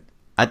was good.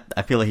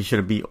 I feel like he should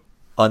have beat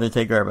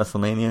Undertaker at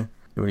WrestleMania.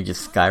 It would have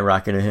just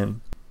skyrocketed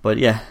him. But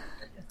yeah,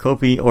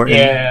 Kofi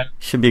Orton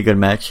should be a good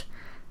match.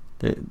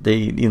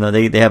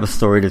 They have a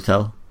story to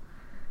tell,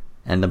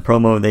 and the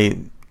promo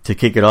to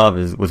kick it off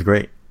was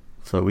great.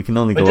 So we can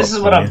only go. But this is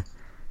what I'm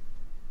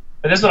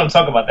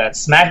talking about. That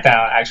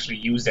SmackDown actually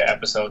used their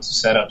episodes to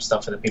set up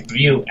stuff for the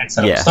pay-per-view and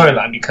set up the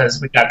storyline,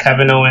 because we got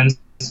Kevin Owens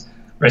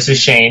versus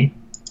Shane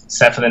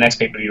set for the next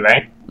pay-per-view,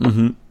 right?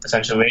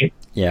 essentially.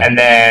 Yeah. And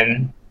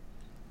then,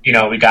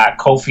 we got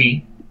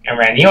Kofi and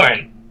Randy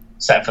Orton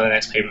set for the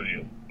next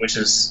pay-per-view, which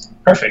is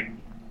perfect.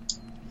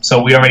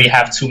 So we already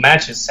have 2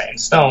 matches set in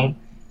stone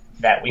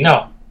that we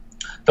know.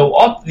 The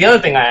other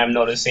thing I am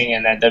noticing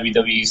and that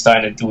WWE is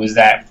starting to do is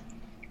that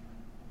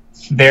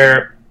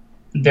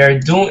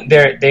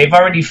they've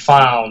already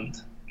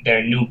found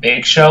their new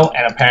Big Show,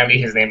 and apparently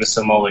his name is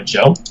Samoa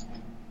Joe.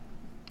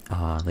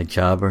 The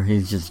jobber.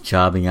 He's just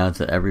jobbing out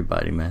to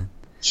everybody, man.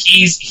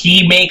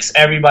 He makes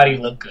everybody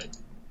look good.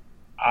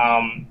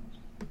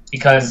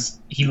 Because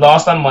he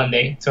lost on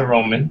Monday to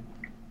Roman,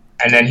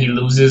 and then he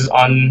loses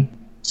on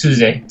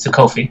Tuesday to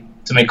Kofi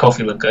to make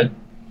Kofi look good.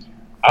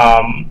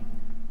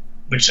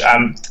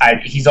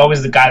 He's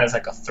always the guy that's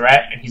like a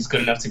threat, and he's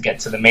good enough to get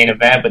to the main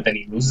event, but then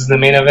he loses the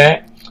main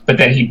event, but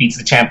then he beats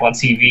the champ on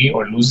TV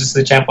or loses to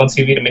the champ on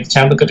TV to make the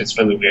champ look good. It's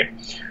really weird.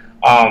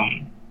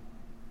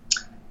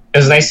 It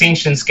was nice seeing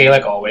Shinsuke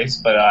like always,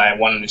 but I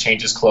wanted to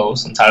change his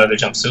clothes. I'm tired of the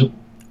jumpsuit.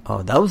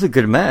 Oh, that was a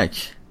good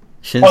match.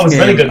 Shinsuke it was a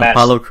really good match.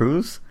 Apollo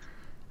Crews.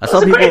 I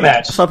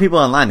saw people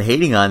online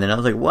hating on it. And I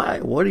was like,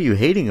 why? What are you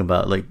hating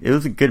about? Like, it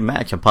was a good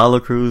match. Apollo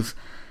Crews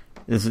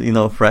is,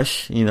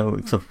 fresh.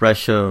 It's a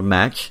fresh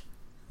match.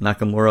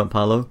 Nakamura,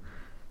 Apollo.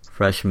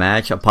 Fresh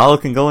match. Apollo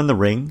can go in the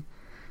ring.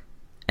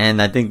 And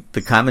I think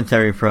the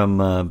commentary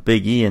from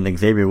Big E and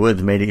Xavier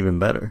Woods made it even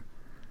better.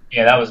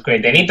 Yeah, that was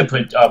great. They need to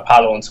put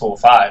Apollo in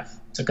 205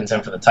 to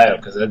contend for the title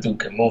because that dude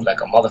can move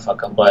like a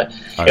motherfucker. But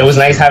it was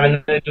nice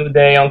having the New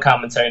Day on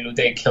commentary. New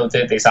Day killed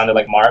it. They sounded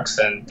like Marks,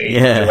 and they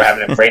were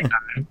having a great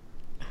time.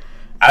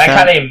 I like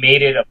how they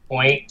made it a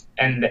point,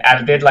 and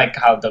I did like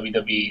how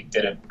WWE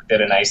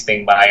did a nice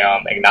thing by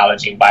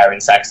acknowledging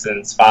Byron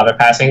Saxton's father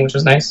passing, which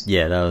was nice.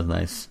 Yeah, that was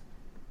nice.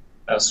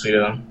 That was sweet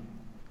of them.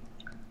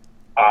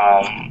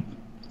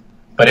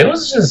 But it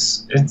was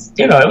just,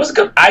 it was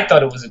good. I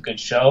thought it was a good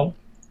show.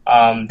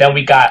 Then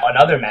we got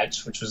another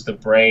match, which was the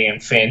Bray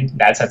and Finn.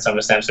 That's at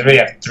SummerSlam. So we already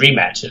have 3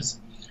 matches.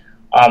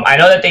 I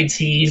know that they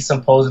teased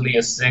supposedly a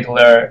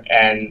Ziggler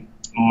and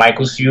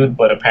Michaels feud,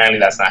 but apparently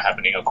that's not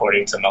happening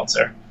according to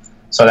Meltzer.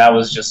 So that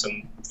was just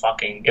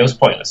it was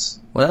pointless.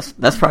 Well,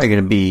 that's probably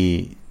going to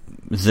be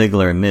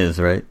Ziggler and Miz,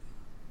 right?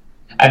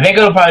 I think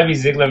it'll probably be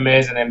Ziggler,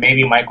 Miz, and then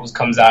maybe Michaels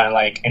comes out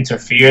and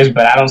interferes,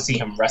 but I don't see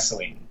him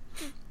wrestling.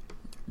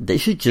 They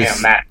should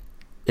just,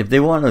 if they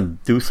want to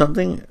do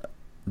something,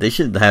 they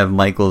should have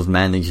Michaels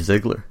manage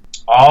Ziggler.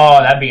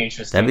 Oh, that'd be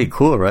interesting. That'd be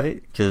cool,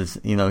 right? Because,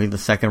 he's the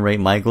second-rate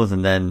Michaels,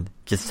 and then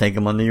just take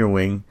him under your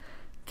wing.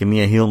 Give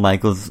me a heel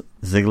Michaels.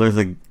 Ziggler's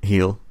a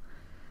heel.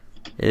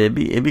 It'd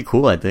be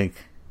cool, I think.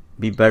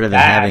 Be better than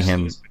having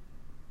him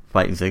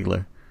fight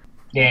Ziggler.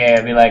 Yeah,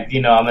 it'd be like,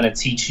 I'm going to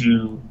teach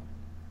you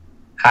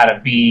how to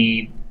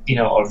be,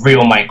 a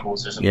real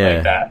Michaels or something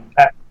like that.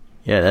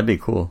 Yeah, that'd be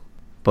cool.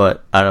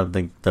 But I don't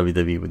think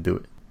WWE would do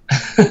it.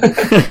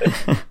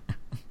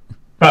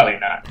 Probably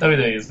not.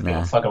 WWE isn't going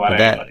to fuck about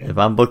anybody. If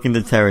I'm booking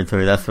the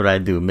territory, that's what I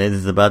do. Miz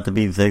is about to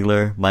beat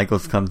Ziggler.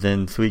 Michaels comes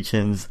in, sweet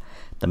chins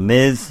the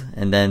Miz,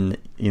 and then,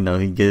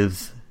 he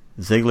gives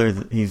he's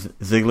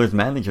Ziggler's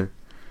manager.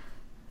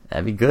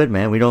 That'd be good,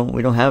 man. We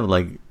don't have, a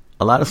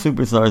lot of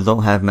superstars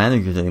don't have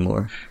managers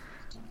anymore.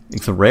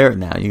 It's rare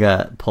now. You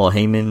got Paul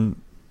Heyman,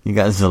 you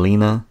got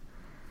Zelina,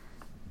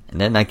 and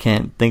then I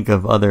can't think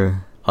of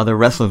other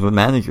wrestlers with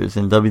managers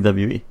in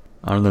WWE.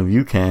 I don't know if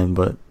you can,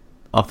 but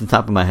off the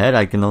top of my head,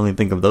 I can only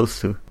think of those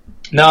 2.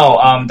 No,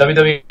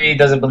 WWE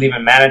doesn't believe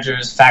in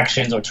managers,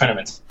 factions, or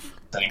tournaments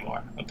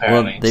anymore,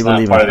 apparently. Well, they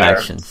believe in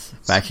factions.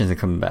 Factions are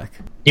coming back.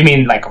 You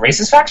mean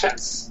racist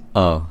factions?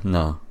 Oh,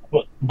 no.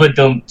 But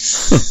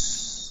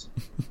because,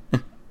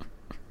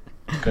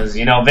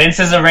 Vince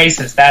is a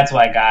racist. That's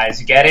why,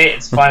 guys. You get it?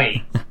 It's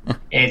funny.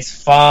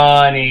 It's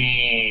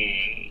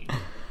funny.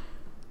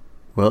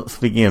 Well,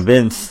 speaking of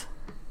Vince,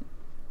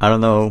 I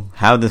don't know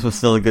how this was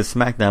still a good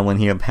SmackDown when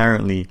he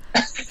apparently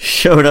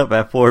showed up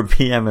at 4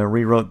 p.m. and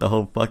rewrote the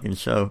whole fucking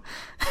show.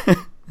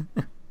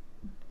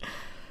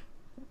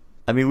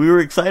 I mean, we were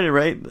excited,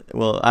 right?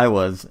 Well, I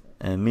was,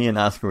 and me and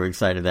Oscar were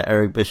excited that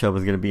Eric Bischoff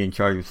was going to be in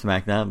charge of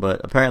SmackDown,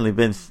 but apparently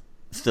Vince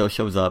still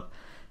shows up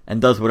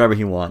and does whatever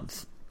he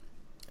wants.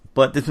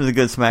 But this was a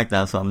good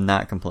SmackDown, so I'm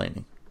not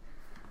complaining.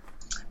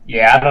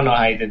 Yeah, I don't know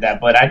how he did that,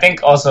 but I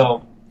think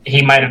also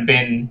he might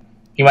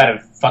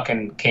have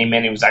fucking came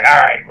in and was like,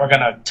 all right, we're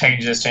going to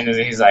change this.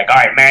 He's like, all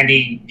right,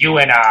 Mandy, you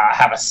and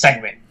have a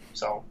segment,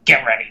 so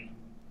get ready.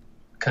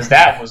 Because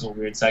that was a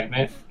weird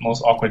segment.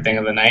 Most awkward thing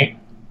of the night.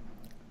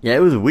 Yeah,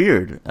 it was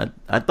weird.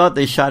 I thought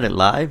they shot it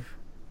live,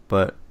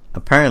 but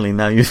apparently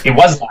now you... It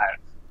was live.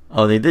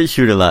 Oh, they did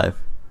shoot it live.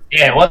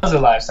 Yeah, it was a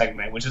live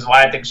segment, which is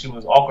why I think she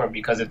was awkward,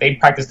 because if they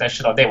practiced that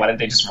shit all day, why didn't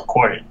they just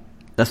record it?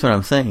 That's what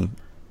I'm saying.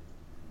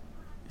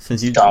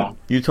 Since you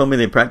told me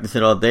they practiced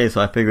it all day,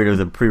 so I figured it was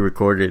a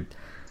pre-recorded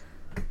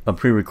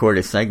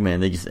segment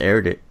and they just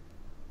aired it.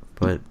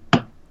 But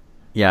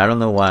yeah, I don't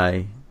know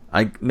why.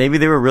 Maybe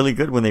they were really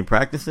good when they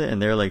practiced it and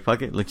they were like,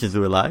 fuck it, let's just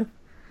do it live.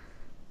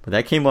 But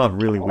that came off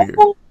really weird.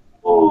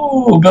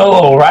 Ooh,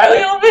 Bill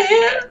O'Reilly over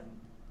here?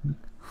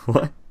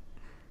 What?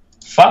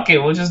 Fuck it,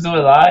 we'll just do it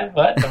live.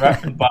 What? The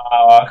reference?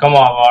 Come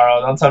on,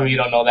 Mauro. Don't tell me you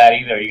don't know that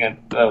either. You're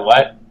gonna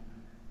what?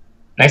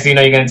 Next thing you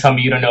know, you're gonna tell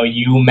me you don't know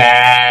You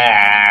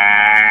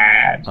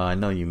Mad. Oh, I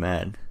know You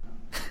Mad.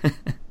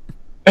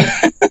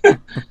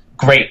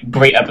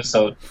 Great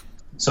episode.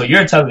 So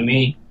you're telling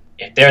me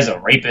if there's a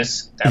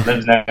rapist that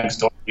lives next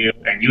door to you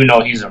and you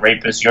know he's a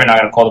rapist, you're not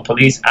gonna call the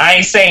police? I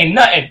ain't saying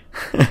nothing.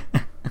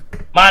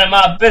 Minding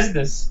my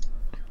business.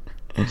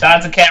 Shout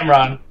out to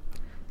Cameron.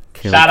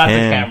 Shout out to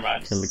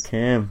Cameron. Killer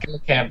Cam. Killer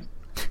Cam.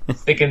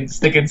 Sticking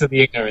to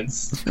the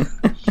ignorance. Yeah,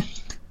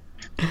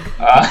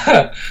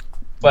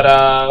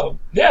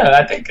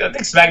 I think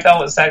SmackDown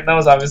was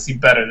obviously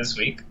better this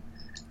week.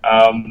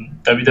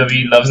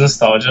 WWE loves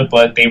nostalgia,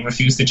 but they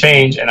refuse to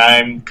change, and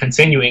I'm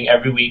continuing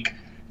every week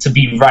to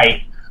be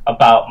right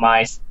about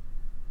my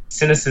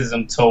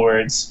cynicism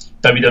towards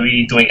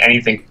WWE doing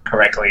anything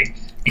correctly,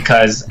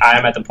 because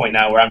I'm at the point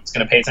now where I'm just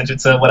going to pay attention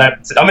to I'm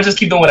going to just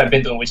keep doing what I've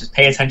been doing, which is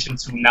pay attention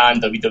to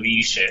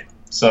non-WWE shit.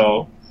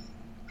 So,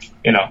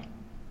 the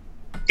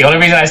only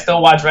reason I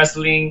still watch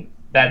wrestling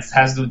that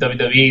has to do with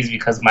WWE is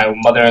because my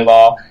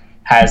mother-in-law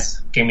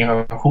gave me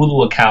her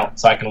Hulu account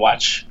so I can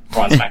watch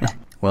Raw and SmackDown.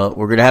 Well,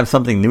 we're going to have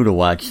something new to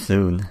watch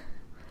soon.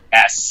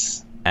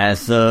 Yes.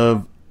 As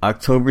of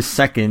October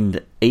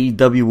 2nd,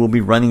 AEW will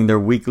be running their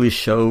weekly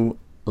show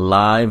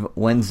live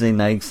Wednesday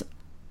nights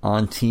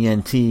on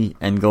TNT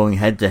and going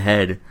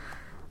head-to-head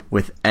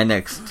with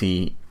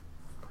NXT.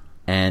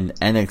 And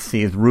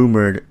NXT is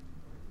rumored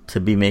to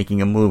be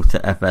making a move to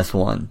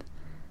FS1.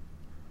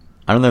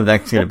 I don't know if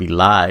that's going to be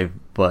live,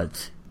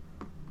 but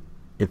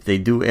if they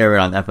do air it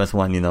on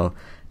FS1,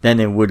 then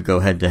it would go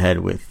head-to-head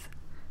with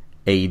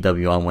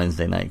AEW on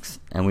Wednesday nights,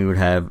 and we would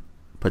have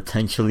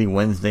potentially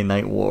Wednesday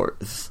Night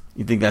Wars.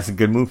 You think that's a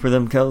good move for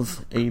them,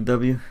 Kels?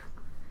 AEW?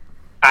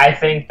 I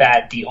think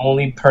that the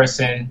only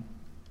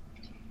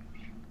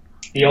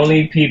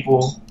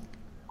people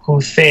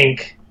who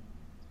think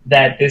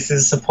that this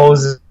is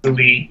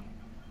supposedly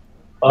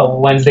a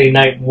Wednesday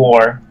Night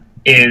War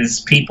is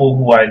people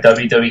who are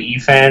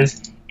WWE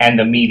fans and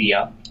the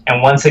media.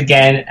 And once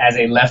again, as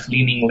a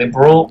left-leaning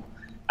liberal,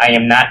 I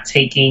am not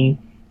taking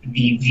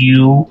the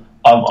view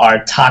of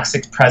our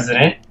toxic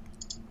president.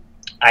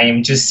 I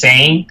am just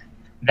saying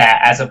that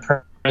as a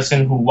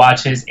person who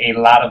watches a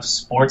lot of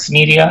sports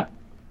media,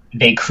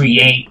 they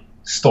create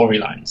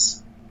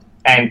storylines.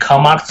 And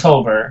come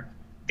October,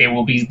 there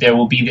will be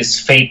this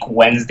fake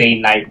Wednesday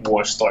Night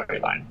War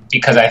storyline.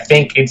 Because I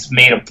think it's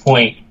made a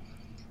point,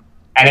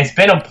 and it's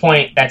been a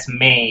point that's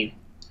made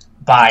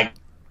by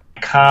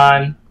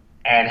Khan,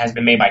 and has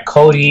been made by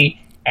Cody,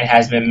 and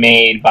has been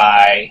made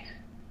by,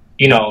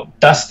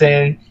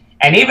 Dustin.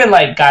 And even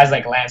guys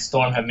like Lance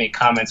Storm have made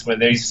comments where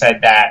they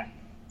said that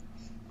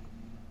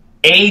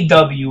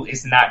AEW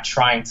is not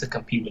trying to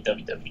compete with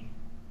WWE.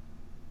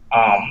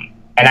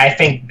 And I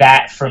think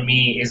that for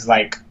me is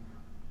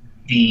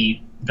the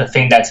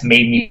thing that's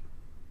made me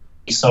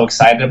so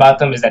excited about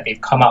them, is that they've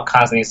come out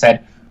constantly and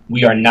said,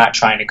 we are not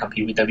trying to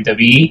compete with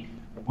WWE.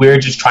 We're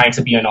just trying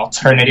to be an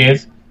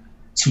alternative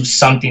to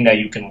something that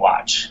you can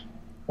watch,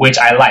 which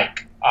I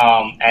like.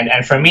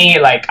 And for me,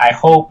 I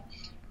hope,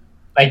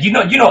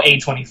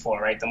 A24,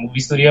 right? The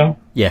movie studio?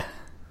 Yeah.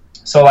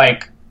 So,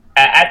 at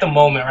the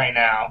moment right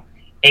now,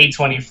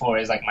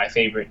 A24 is, my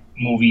favorite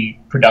movie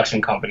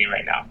production company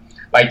right now.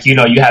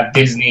 You have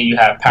Disney, you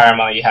have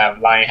Paramount, you have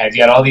Lionhead,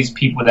 you have all these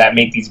people that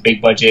make these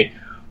big budget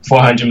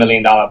 $400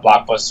 million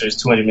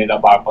blockbusters, $200 million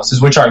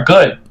blockbusters, which are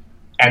good,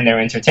 and they're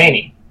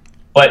entertaining.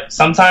 But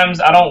sometimes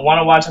I don't want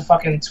to watch a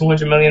fucking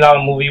 $200 million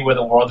movie where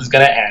the world is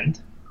going to end.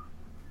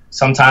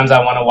 Sometimes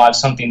I want to watch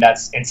something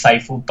that's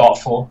insightful,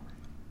 thoughtful,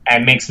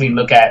 and makes me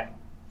look at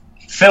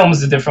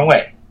films a different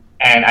way.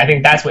 And I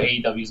think that's what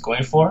AEW is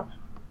going for.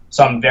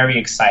 So I'm very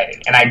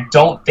excited. And I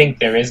don't think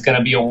there is going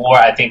to be a war.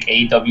 I think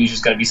AEW is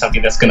just going to be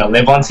something that's going to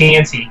live on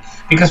TNT.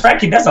 Because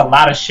frankly, there's a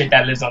lot of shit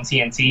that lives on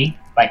TNT,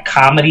 like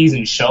comedies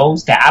and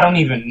shows, that I don't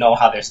even know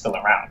how they're still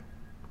around.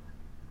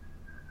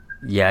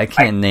 Yeah, I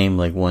can't name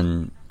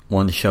one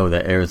show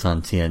that airs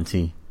on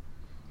TNT.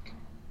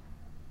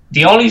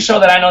 The only show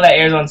that I know that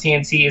airs on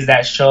TNT is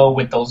that show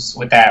with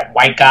that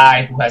white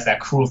guy who has that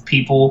crew of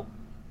people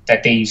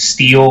that they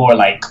steal or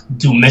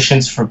do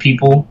missions for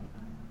people.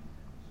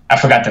 I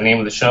forgot the name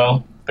of the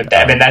show, but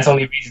that's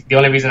the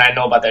only reason I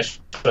know about that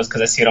show is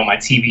because I see it on my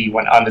TV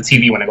when I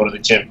go to the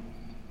gym.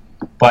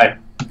 But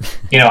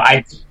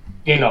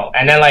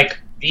and then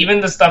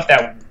even the stuff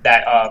that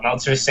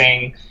Meltzer is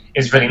saying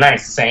is really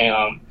nice.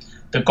 Saying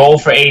the goal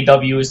for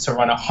AEW is to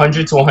run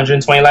 100 to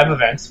 120 live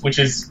events, which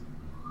is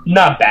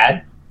not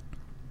bad.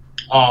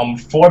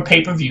 4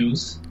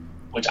 pay-per-views,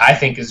 which I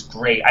think is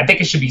great. I think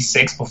it should be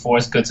 6 before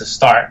it's good to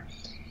start.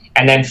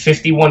 And then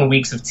 51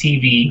 weeks of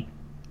TV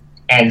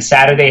and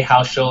Saturday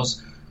house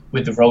shows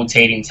with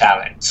rotating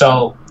talent.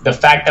 So the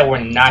fact that we're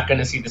not going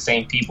to see the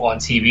same people on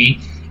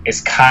TV is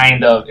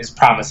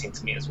promising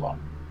to me as well.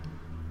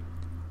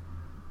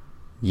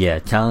 Yeah,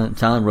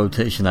 talent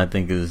rotation I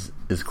think is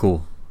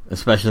cool.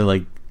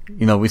 Especially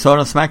we saw it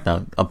on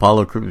SmackDown.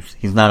 Apollo Crews.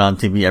 He's not on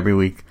TV every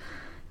week.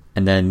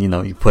 and then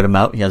you put him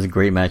out. He has a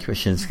great match with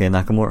Shinsuke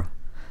Nakamura.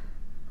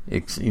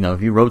 It's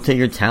if you rotate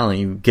your talent,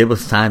 you give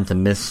us time to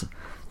miss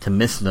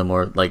them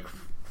or like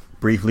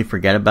briefly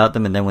forget about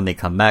them, and then when they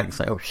come back, it's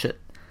like, oh shit,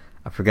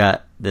 I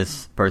forgot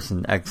this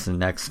person X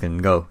and X can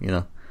go.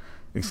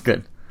 It's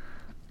good.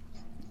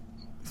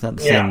 It's not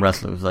the same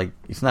wrestlers. Like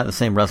it's not the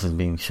same wrestlers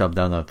being shoved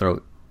down our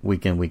throat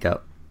week in, week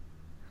out.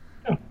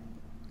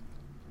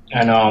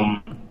 And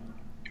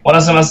what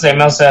else am I gonna say?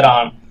 Mel said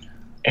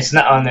it's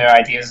not on their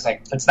ideas.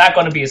 Like it's not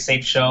going to be a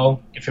safe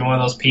show if you're one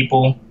of those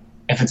people.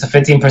 If it's a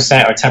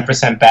 15% or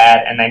 10%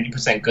 bad and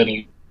 90% good, and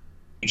you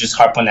just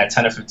harp on that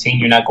 10 or 15,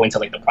 you're not going to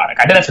like the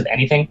product. I did that with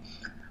anything,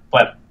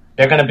 but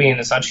they're going to be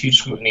in such huge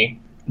scrutiny.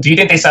 Do you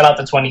think they sell out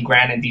the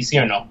 $20,000 in DC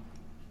or no?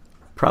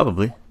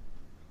 Probably.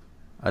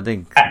 I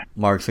think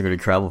Mark's going to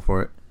travel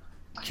for it,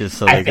 just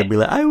so they could be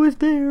like, I was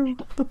there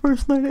the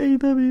first night at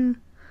AEW.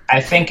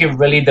 I think it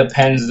really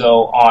depends,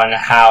 though, on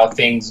how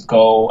things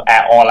go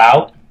at All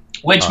Out,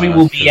 which we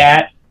will be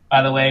at.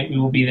 By the way, we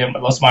will be there.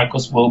 Los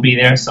Marcos will be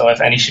there. So if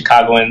any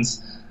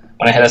Chicagoans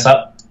want to hit us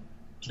up,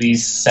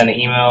 please send an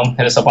email.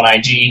 Hit us up on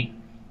IG,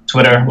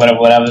 Twitter,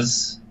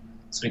 whatever's,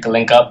 so we can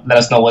link up. Let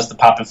us know what's the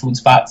poppin' food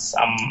spots.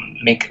 I'm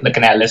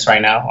looking at lists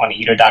right now on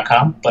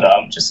eater.com. But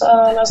just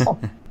let us know.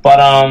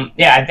 But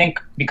yeah, I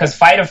think because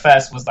Fyter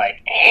Fest was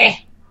like, eh.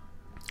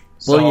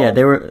 So, well, yeah,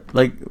 they were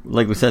like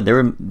we said,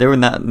 they were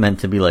not meant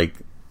to be like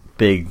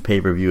big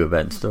pay-per-view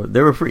events. So they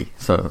were free.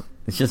 So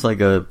it's just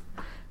like a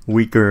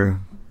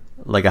weaker,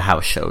 like a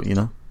house show,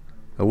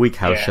 a weak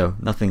house show.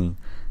 Nothing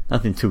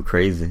too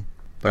crazy.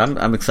 But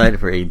I'm excited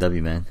for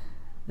AEW, man.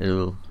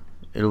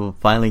 It'll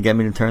finally get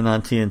me to turn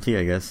on TNT,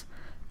 I guess.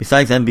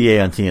 Besides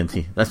NBA on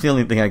TNT, that's the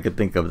only thing I could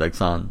think of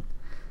that's on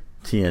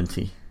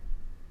TNT.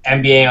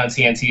 NBA on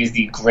TNT is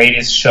the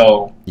greatest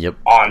show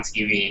on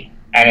TV,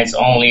 and it's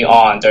only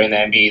on during the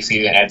NBA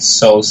season. It's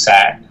so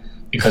sad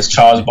because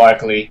Charles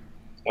Barkley,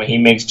 when he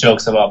makes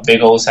jokes about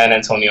big old San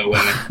Antonio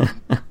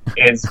women,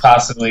 is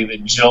possibly the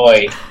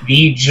joy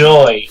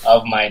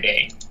of my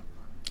day.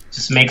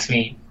 Just makes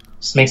me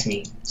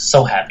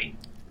so happy.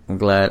 I'm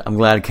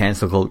glad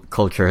cancel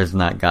culture has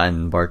not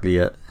gotten Barkley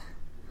yet.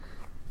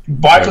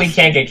 Barkley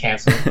can't get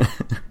canceled.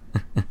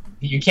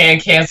 You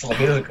can't cancel him.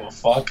 He doesn't give a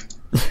fuck.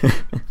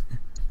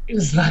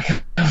 He's not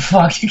gonna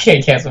fuck. You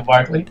can't cancel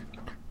Barkley.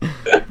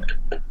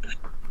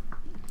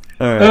 All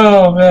right.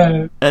 Oh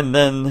man. And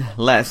then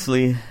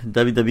lastly,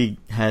 WWE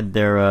had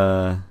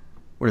their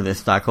what are they,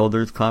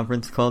 stockholders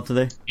conference call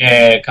today?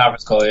 Yeah,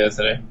 conference call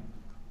yesterday.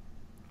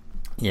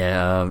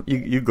 Yeah,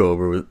 you go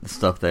over with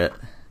the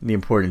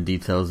important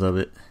details of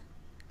it.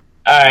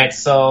 Alright,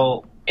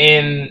 so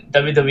in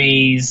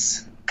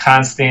WWE's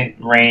constant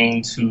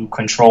reign to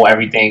control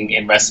everything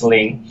in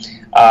wrestling,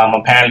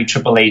 apparently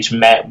Triple H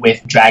met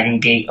with Dragon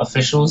Gate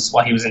officials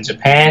while he was in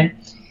Japan.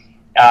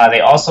 They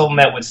also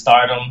met with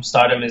Stardom.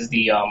 Stardom is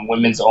the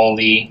women's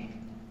only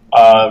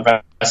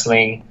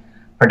wrestling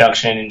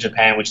production in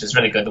Japan, which is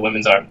really good. The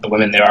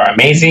women there are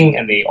amazing,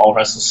 and they all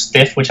wrestle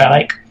stiff, which I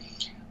like.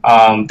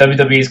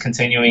 WWE is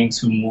continuing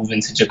to move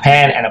into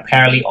Japan, and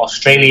apparently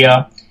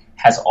Australia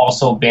has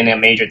also been a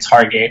major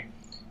target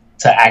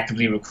to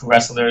actively recruit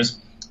wrestlers.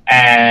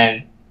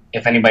 And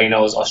if anybody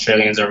knows,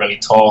 Australians are really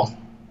tall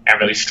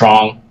and really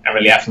strong and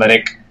really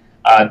athletic.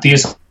 Do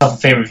yourself a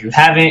favor if you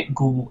haven't.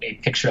 Google a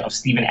picture of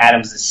Steven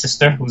Adams'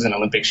 sister, who's an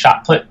Olympic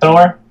shot put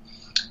thrower,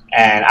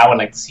 and I would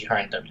like to see her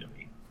in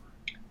WWE.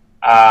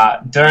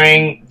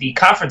 During the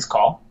conference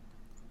call,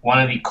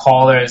 one of the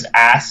callers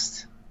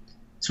asked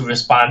to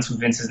respond to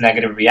Vince's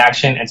negative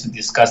reaction and to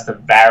discuss the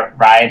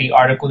Variety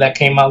article that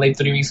came out like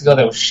 3 weeks ago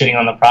that was shitting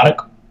on the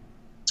product.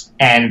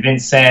 And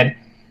Vince said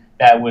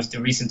that with the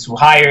recent 2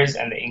 hires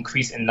and the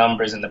increase in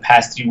numbers in the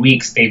past 3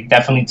 weeks, they've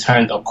definitely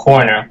turned a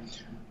corner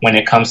when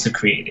it comes to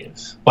creative.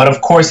 But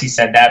of course he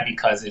said that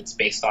because it's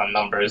based on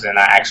numbers and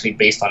not actually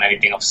based on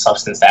anything of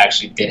substance that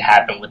actually did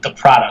happen with the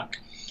product.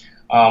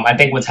 I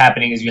think what's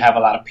happening is you have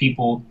a lot of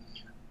people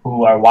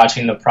who are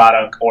watching the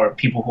product, or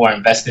people who are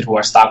invested, who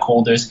are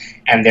stockholders,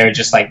 and they're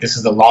just like, this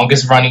is the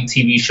longest running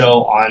TV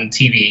show on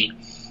TV.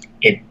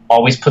 It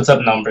always puts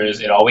up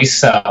numbers. It always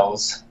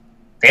sells.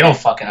 They don't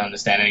fucking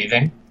understand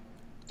anything.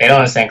 They don't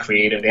understand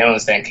creative. They don't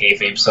understand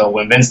kayfabe. So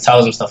when Vince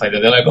tells them stuff like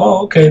that, they're like,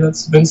 oh, okay,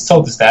 that's Vince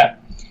told us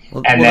that.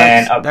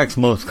 That's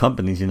most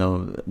companies,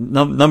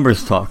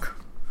 numbers talk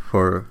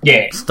for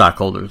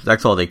stockholders.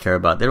 That's all they care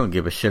about. They don't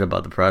give a shit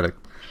about the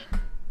product.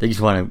 They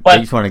just want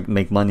to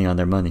make money on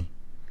their money.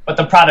 But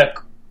the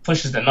product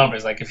pushes the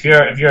numbers. Like if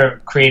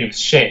you're creative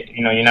shit,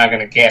 you're not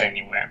gonna get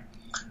anywhere.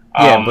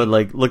 Yeah, but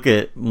like look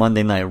at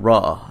Monday Night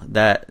Raw.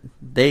 That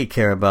they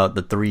care about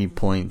the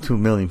 3.2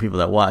 million people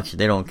that watch.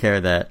 They don't care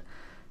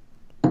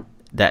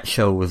that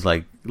show was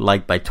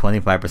liked by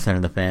 25%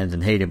 of the fans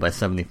and hated by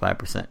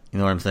 75%. You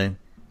know what I'm saying?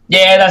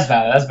 Yeah, that's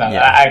valid.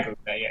 Yeah. I agree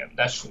with that. Yeah,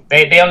 that's true.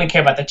 They only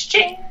care about the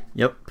cha-ching.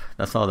 Yep,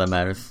 that's all that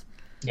matters.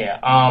 Yeah.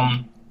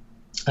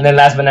 And then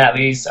last but not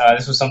least,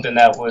 this was something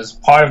that was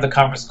part of the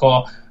conference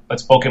call, but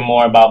spoken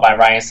more about by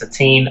Ryan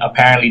Satine.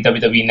 Apparently,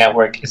 WWE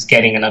Network is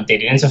getting an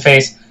updated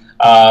interface,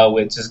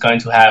 which is going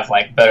to have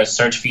like better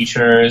search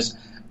features,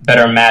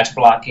 better match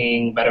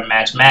blocking, better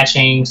match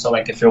matching. So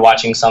like if you're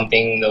watching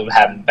something, they'll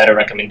have better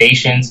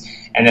recommendations,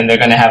 and then they're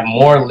going to have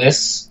more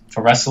lists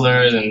for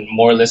wrestlers and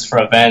more lists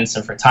for events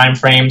and for time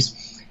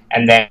frames.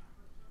 And then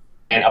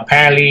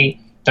apparently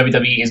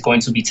WWE is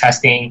going to be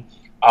testing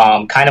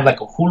kind of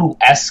like a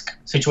Hulu-esque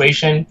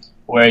situation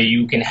where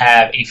you can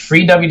have a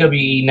free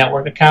WWE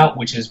Network account,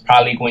 which is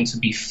probably going to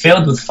be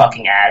filled with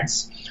fucking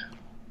ads,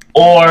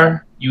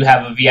 or you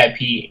have a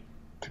VIP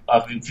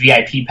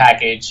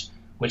package,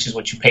 which is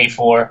what you pay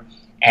for,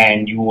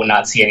 and you will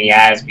not see any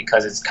ads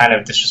because it's kind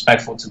of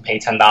disrespectful to pay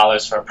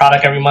 $10 for a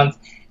product every month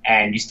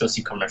and you still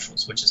see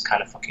commercials, which is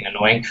kind of fucking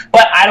annoying.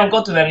 But I don't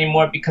go through that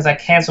anymore because I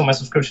canceled my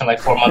subscription like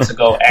 4 months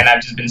ago and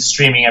I've just been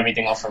streaming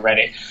everything off of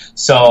Reddit.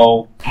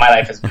 So my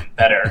life has been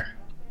better.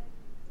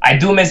 I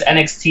do miss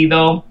NXT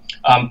though.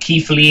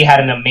 Keith Lee had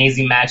an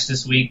amazing match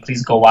this week.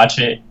 Please go watch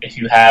it if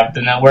you have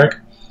the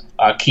network.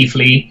 Keith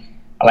Lee,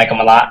 I like him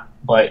a lot,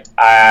 but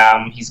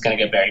he's going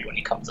to get buried when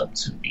he comes up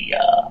to the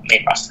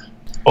main roster.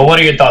 But what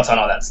are your thoughts on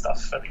all that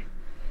stuff for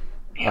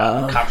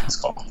the conference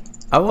call?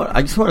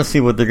 I just want to see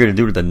what they're going to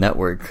do to the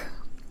network.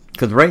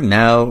 Because right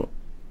now,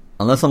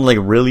 unless I'm like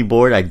really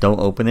bored, I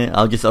don't open it.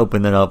 I'll just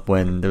open it up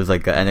when there's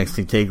like an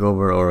NXT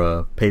takeover or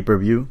a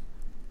pay-per-view.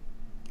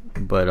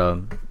 But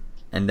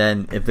and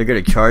then if they're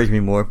going to charge me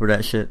more for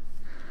that shit,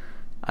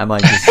 I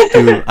might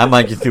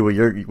just do what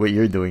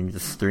you're doing,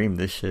 just stream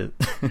this shit.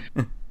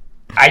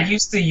 I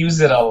used to use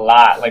it a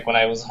lot, like when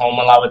I was home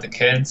a lot with the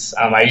kids.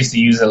 I used to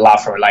use it a lot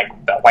for like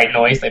white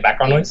noise, like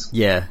background noise.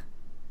 Yeah.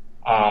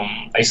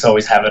 I used to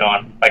always have it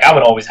on. Like I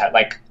would always have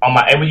it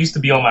used to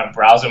be on my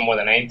browser more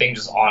than anything,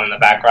 just on in the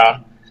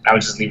background. I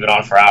would just leave it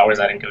on for hours.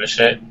 I didn't give a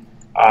shit.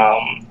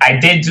 I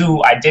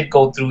did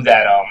go through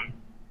that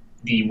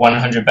the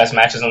 100 best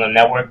matches on the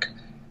network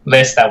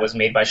list that was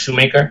made by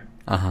Shoemaker.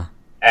 Uh-huh.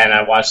 And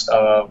I watched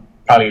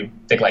probably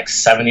like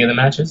 70 of the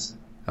matches.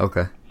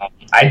 Okay.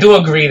 I do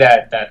agree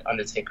that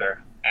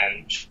Undertaker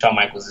and Shawn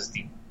Michaels is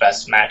the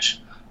best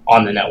match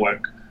on the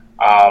network.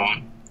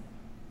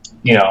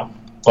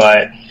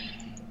 But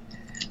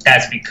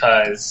that's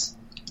because,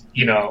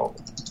 they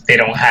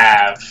don't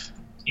have,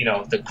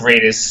 the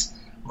greatest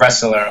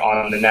wrestler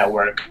on the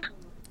network,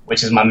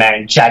 which is my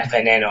man Jack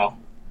Veneno.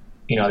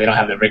 They don't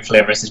have the Ric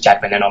Flair versus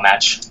Jack Veneno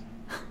match,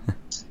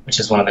 which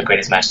is one of the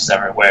greatest matches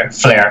ever, where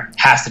Flair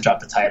has to drop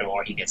the title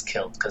or he gets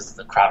killed because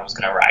the crowd was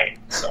going to riot.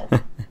 So,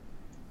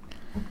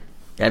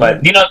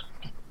 but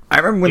I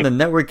remember when the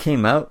network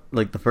came out,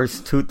 like the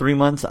first 2-3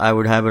 months, I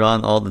would have it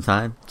on all the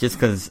time, just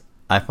because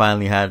I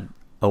finally had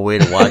a way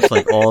to watch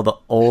like all the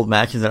old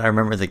matches that I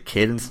remember as a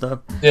kid and stuff.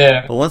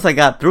 Yeah. But once I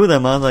got through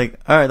them, I was like,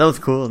 all right, that was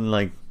cool, and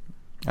like,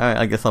 all right,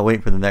 I guess I'll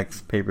wait for the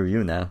next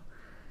pay-per-view now.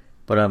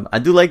 But I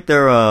do like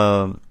their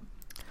what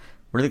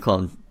do they call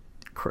them?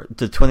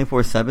 The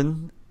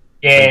 24/7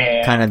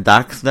 kind of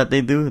docs that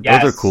they do.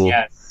 Yes, those are cool.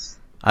 Yes.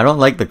 I don't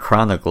like the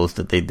chronicles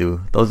that they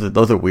do. Those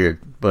are weird.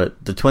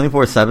 But the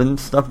 24/7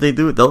 stuff they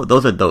do,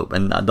 those are dope,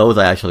 and those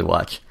I actually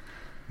watch.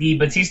 The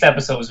Batista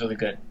episode was really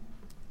good.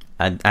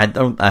 I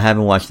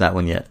haven't watched that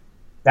one yet.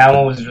 That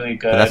one was really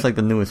good. But that's like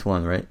the newest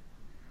one, right?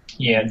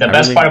 Yeah, the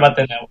best part about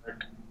the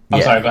network.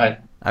 Sorry, go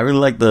ahead. I really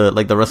like the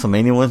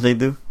WrestleMania ones they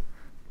do.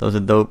 Those are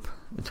dope.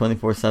 The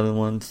 24/7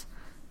 ones.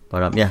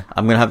 But yeah,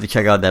 I'm gonna have to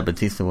check out that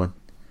Batista one.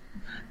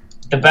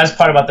 The best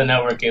part about the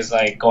network is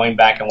like going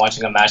back and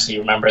watching a match that you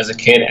remember as a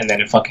kid, and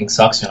then it fucking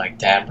sucks. You're like,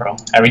 damn, bro,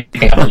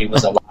 everything I believe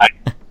was a lie.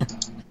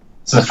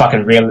 So the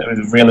fucking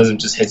realism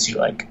just hits you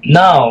like,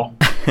 no,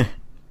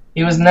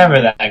 he was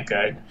never that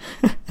good.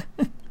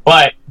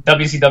 But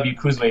WCW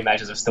Cruiserweight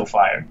matches are still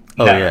fire.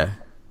 Oh never.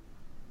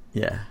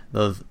 Yeah.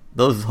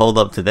 Those hold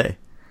up today.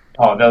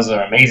 Oh, those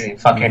are amazing.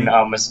 Fucking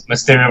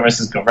Mysterio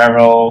versus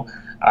Guerrero,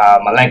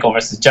 Malenko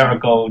versus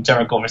Jericho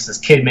versus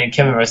Kidman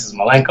versus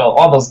Malenko.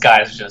 All those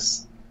guys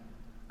just,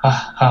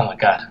 oh my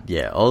god.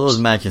 Yeah, all those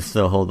matches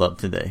still hold up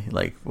today.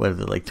 Like, what is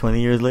it, like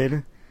 20 years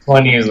later?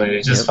 20 years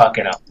later, just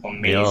fucking up.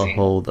 Amazing. They all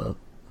hold up.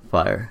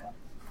 Fire.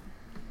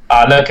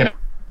 Look at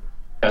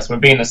us. We're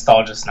being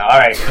nostalgic now. All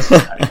right, let's go.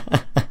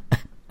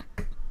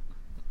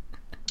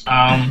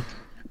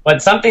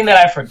 But something that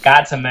I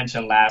forgot to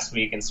mention last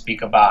week and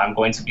speak about, I'm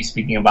going to be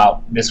speaking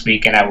about this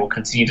week, and I will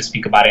continue to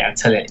speak about it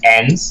until it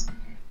ends,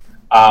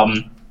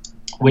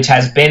 which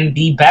has been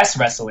the best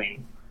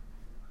wrestling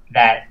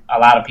that a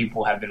lot of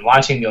people have been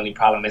watching. The only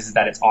problem is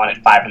that it's on at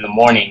 5 in the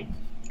morning.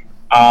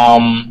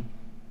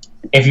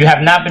 If you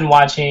have not been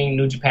watching,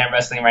 New Japan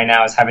Wrestling right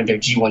now is having their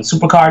G1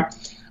 Supercard.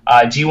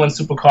 G1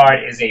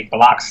 Supercard is a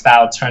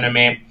block-style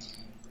tournament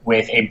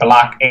with a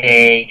Block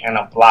A and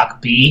a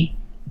Block B.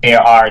 There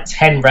are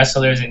 10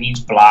 wrestlers in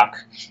each block,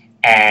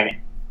 and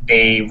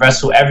they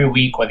wrestle every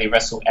week or they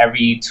wrestle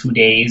every 2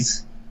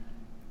 days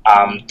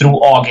through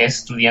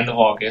the end of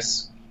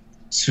August,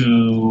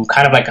 to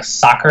kind of like a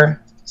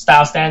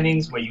soccer-style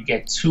standings where you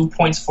get 2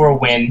 points for a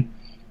win,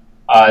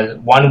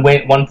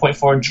 1 point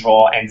for a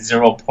draw, and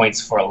 0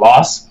 points for a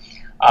loss.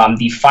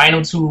 The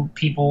final two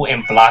people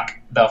in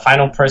the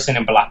final person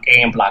in Block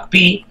A and Block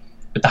B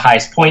with the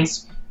highest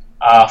points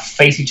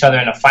face each other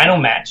in a final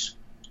match.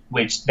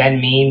 which then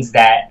means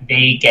that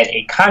they get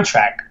a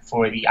contract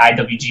for the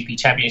IWGP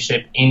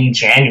Championship in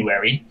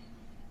January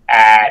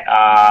at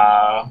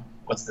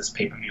what's this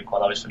pay-per-view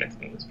called? I always forget the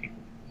name of this people.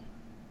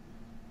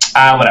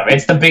 Whatever.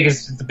 It's the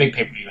big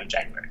pay-per-view in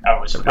January.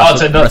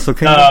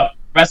 The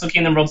Wrestle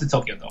Kingdom Road to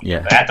Tokyo Dome.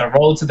 Yeah. At the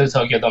Road to the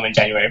Tokyo Dome in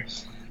January,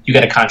 you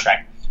get a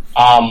contract.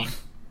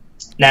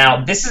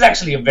 Now, this is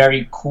actually a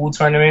very cool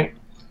tournament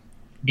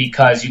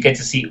because you get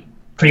to see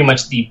pretty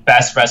much the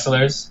best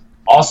wrestlers.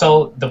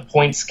 Also, the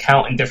points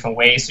count in different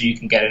ways, so you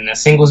can get in a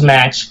singles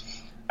match,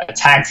 a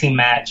tag team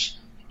match.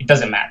 It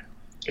doesn't matter.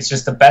 It's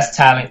just the best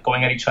talent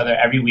going at each other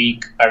every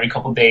week, every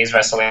couple days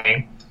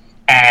wrestling.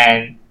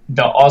 And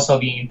also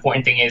the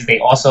important thing is they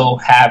also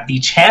have the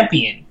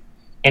champion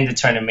in the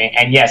tournament.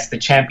 And yes, the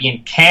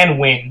champion can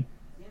win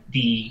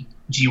the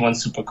G1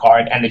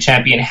 Supercard, and the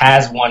champion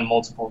has won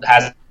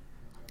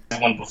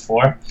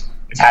before.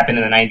 It's happened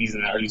in the 90s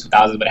and the early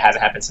 2000s, but it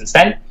hasn't happened since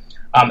then.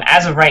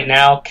 As of right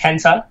now,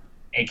 Kenta,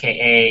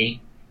 aka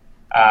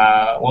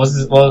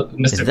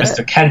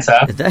Mr.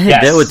 Kenta. Is that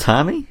Hideo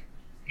Itami?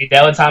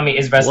 Hideo Itami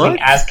is wrestling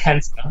as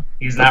Kenta.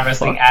 He's not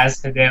wrestling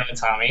as Hideo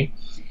Itami.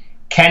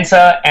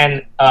 Kenta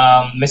and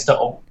Mr.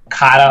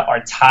 Okada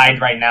are tied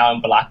right now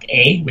in Block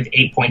A with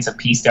 8 points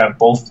apiece. They are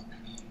both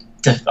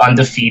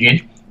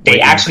undefeated. They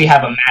actually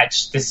have a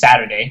match this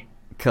Saturday.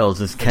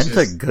 Kels, is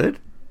Kenta good?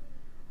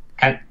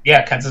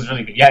 Kenta's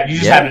really good. Yeah, you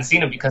just haven't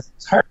seen him because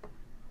he's hurt.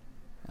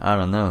 I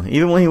don't know.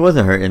 Even when he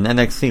wasn't hurt in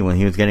NXT, when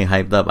he was getting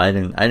hyped up, I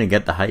didn't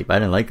get the hype. I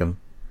didn't like him.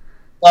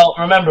 Well,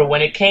 remember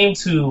when it came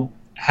to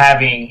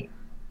getting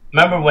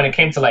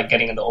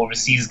the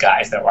overseas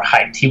guys that were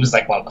hyped, he was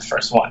like one of the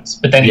first ones.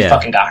 But then he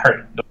fucking got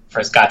hurt when he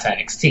first got to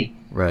NXT.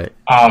 Right.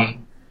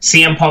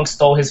 CM Punk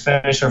stole his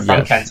finisher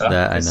from Kenta.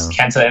 That I know.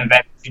 Kenta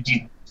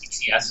invented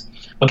GTS.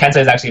 But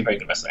Kenta is actually a very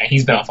good wrestler, and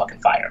he's been on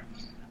fucking fire.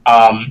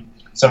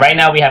 So right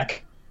now we have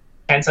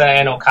Kenta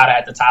and Okada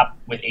at the top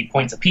with 8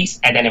 points apiece,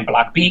 and then in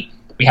Block B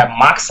we have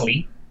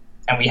Moxley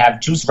and we have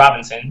Juice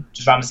Robinson.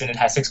 Juice Robinson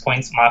has 6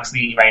 points.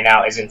 Moxley right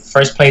now is in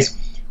first place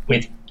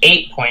with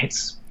 8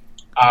 points.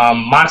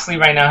 Moxley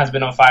right now has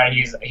been on fire.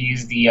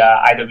 He's the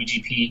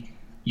IWGP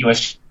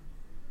US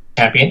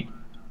champion,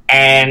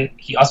 and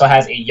he also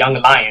has a young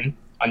lion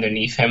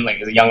underneath him. Like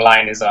the young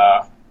lion is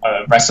a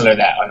wrestler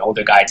that an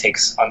older guy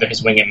takes under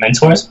his wing and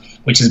mentors,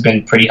 which has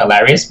been pretty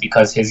hilarious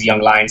because his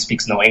young lion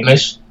speaks no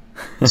English.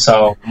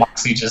 So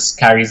Moxley just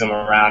carries him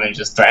around and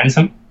just threatens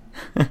him,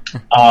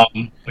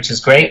 which is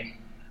great.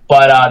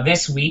 But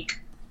this week,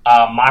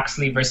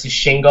 Moxley versus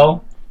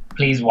Shingo.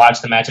 Please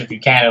watch the match if you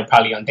can. It'll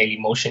probably on Daily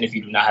Motion if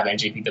you do not have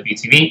NJPW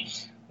TV.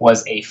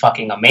 Was a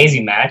fucking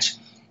amazing match.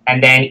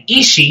 And then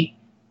Ishii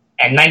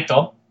and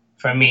Naito,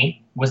 for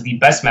me, was the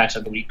best match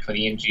of the week for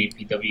the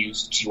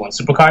NJPW's G1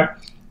 Supercard.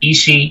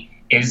 Ishii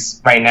is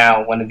right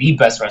now one of the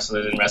best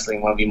wrestlers in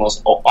wrestling, one of the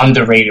most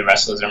underrated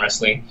wrestlers in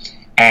wrestling.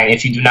 And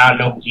if you do not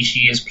know who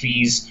Ishii is,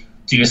 please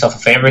do yourself a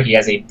favor. He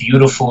has a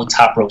beautiful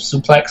top rope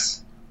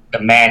suplex.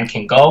 The man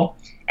can go.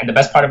 And the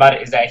best part about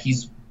it is that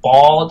he's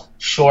bald,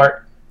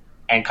 short,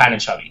 and kind of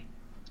chubby.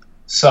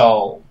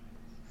 So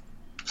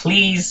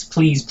please,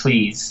 please,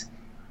 please,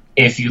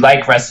 if you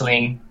like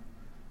wrestling,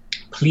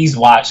 please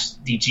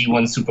watch the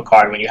G1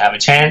 Supercard when you have a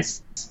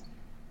chance.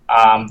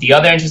 The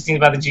other interesting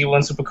thing about the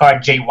G1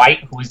 Supercard, Jay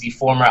White, who is the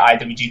former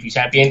IWGP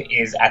champion,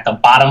 is at the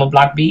bottom of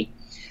Block B.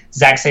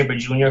 Zack Sabre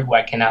Jr., who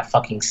I cannot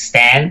fucking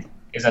stand,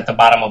 is at the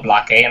bottom of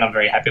Block A, and I'm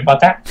very happy about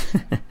that.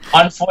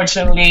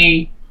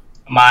 Unfortunately,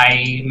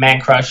 my man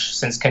crush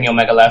since Kenny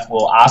Omega left,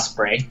 Will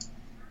Ospreay,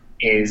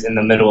 is in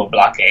the middle of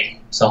Block A.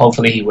 So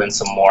hopefully he wins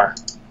some more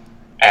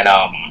and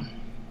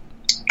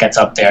gets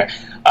up there.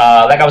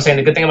 Like I was saying,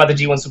 the good thing about the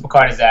G1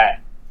 Supercard is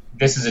that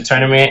this is a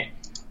tournament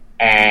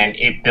and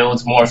it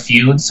builds more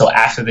feuds. So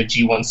after the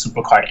G1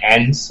 Supercard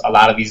ends, a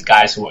lot of these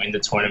guys who are in the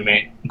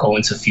tournament go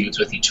into feuds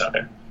with each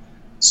other.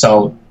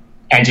 So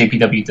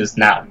NJPW does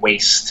not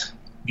waste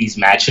these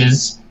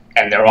matches,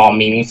 and they're all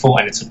meaningful,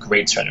 and it's a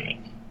great tournament.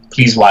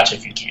 Please watch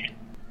if you can.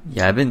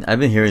 Yeah, I've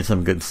been hearing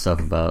some good stuff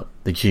about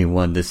the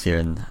G1 this year,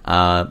 and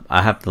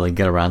I have to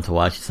get around to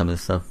watch some of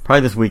this stuff.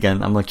 Probably this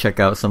weekend, I'm gonna check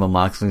out some of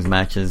Moxley's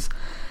matches.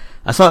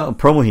 I saw a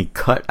promo he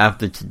cut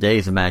after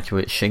today's match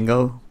with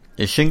Shingo.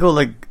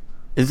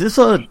 Is this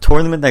a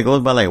tournament that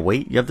goes by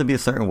weight? You have to be a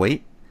certain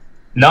weight?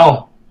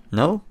 No,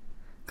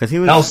 because he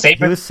was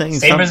saying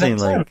something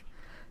like.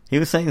 He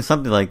was saying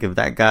something like, if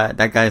that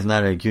guy's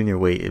not a junior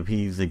weight, if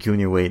he's a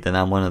junior weight, then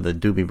I'm one of the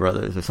Doobie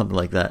Brothers or something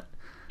like that.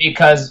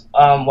 Because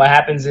what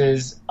happens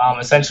is,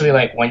 essentially,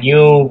 when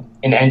you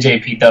in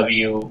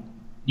NJPW,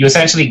 you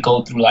essentially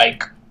go through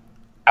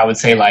I would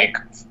say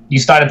you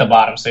start at the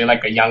bottom, so you're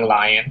like a young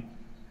lion.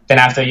 Then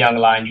after a young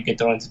lion, you get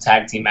thrown into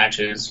tag team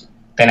matches.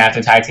 Then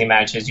after tag team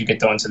matches, you get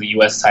thrown into the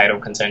U.S. title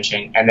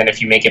contention. And then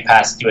if you make it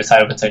past U.S.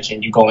 title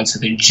contention, you go into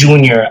the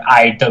junior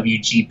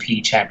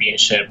IWGP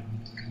championship.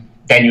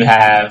 Then you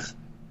have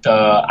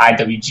the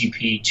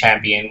IWGP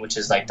champion, which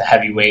is the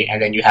heavyweight,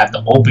 and then you have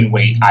the open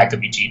weight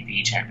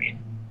IWGP champion.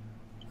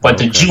 But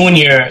the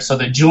junior, so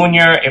if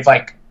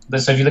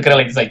you look at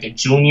it it's the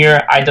junior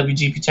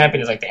IWGP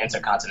champion is the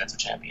Intercontinental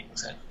champion.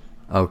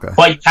 Okay.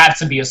 But you have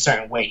to be a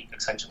certain weight,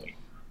 essentially.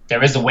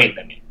 There is a weight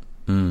limit.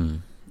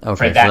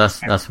 Okay, so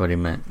that's what he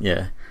meant.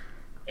 Yeah.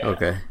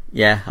 Okay.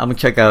 Yeah, I'm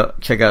gonna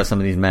check out some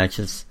of these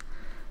matches,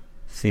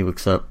 see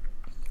what's up,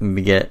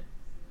 maybe get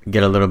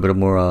a little bit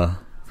more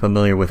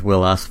familiar with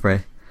Will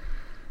Ospreay.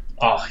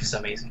 Oh, he's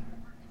amazing.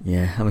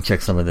 Yeah, I'm gonna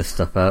check some of this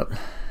stuff out.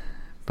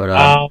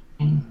 But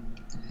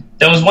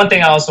there was one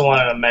thing I also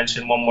wanted to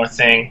mention. One more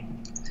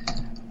thing.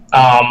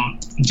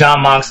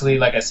 Jon Moxley,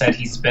 like I said,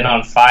 he's been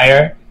on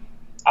fire.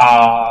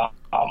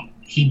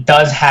 He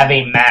does have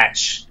a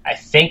match. I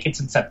think it's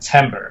in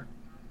September.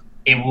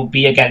 It will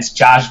be against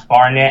Josh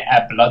Barnett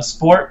at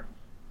Bloodsport.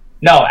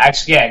 No,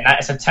 actually,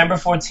 September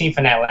 14th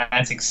in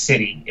Atlantic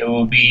City. It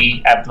will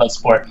be at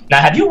Bloodsport. Now,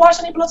 have you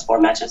watched any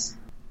Bloodsport matches?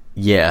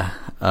 Yeah.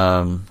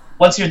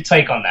 What's your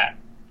take on that?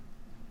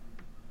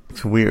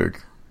 It's weird.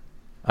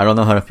 I don't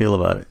know how to feel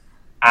about it.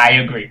 I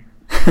agree,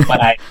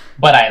 but I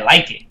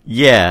like it.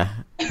 Yeah,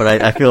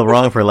 but I feel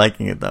wrong for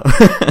liking it though.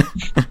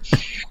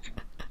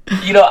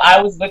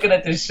 I was looking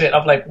at this shit.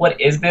 I'm like, what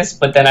is this?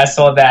 But then I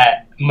saw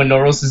that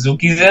Minoru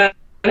Suzuki's in it.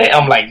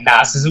 I'm like,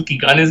 nah, Suzuki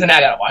Gun is in it.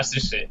 I gotta watch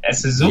this shit. And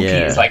Suzuki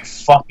is like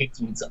fucking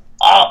dudes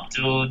up,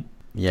 dude.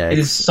 Yeah, it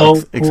is so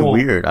cool. It's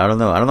weird. I don't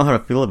know how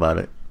to feel about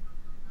it.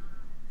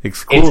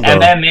 It's cool. It's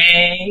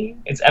MMA.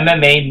 It's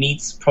MMA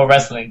meets pro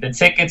wrestling. The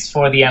tickets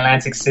for the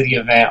Atlantic City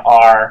event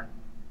are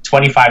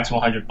 $25 to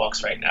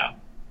 $100 right now,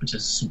 which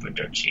is super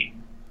dirt cheap.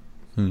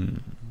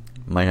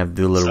 Might have to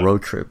do a little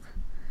road trip.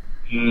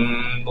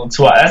 2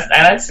 hours.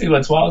 Let's see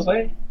what 2 hours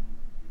away.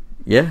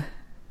 Yeah,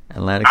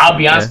 Atlantic. I'll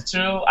be honest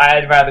with you.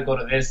 I'd rather go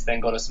to this than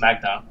go to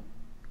SmackDown.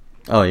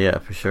 Oh yeah,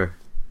 for sure.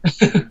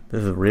 This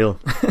is real.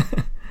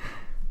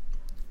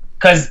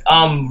 Because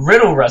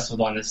Riddle wrestled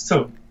on this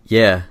too.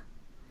 Yeah.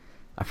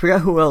 I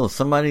forgot who else.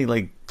 Somebody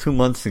like 2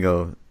 months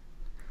ago.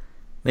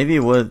 Maybe it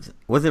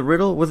was it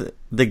Riddle? Was it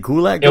did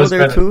Gulak go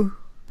there too?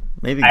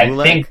 Maybe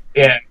Gulak.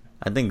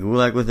 I think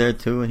Gulak was there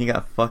too, and he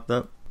got fucked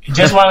up.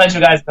 Just want to let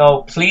you guys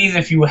know, please,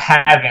 if you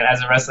haven't,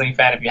 as a wrestling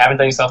fan, if you haven't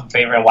done yourself a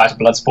favor and watched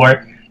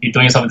Bloodsport, you're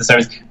doing yourself a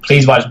disservice.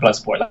 Please watch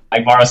Bloodsport.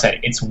 Like Varo said,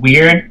 it's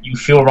weird. You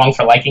feel wrong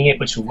for liking it,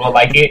 but you will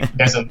like it.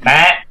 There's a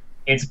mat.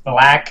 It's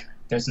black.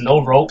 There's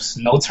no ropes,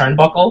 no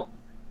turnbuckle,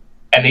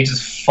 and they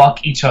just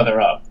fuck each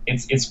other up.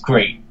 It's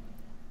great.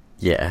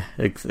 Yeah,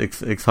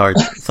 it's hard.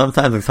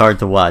 Sometimes it's hard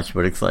to watch,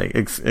 but it's like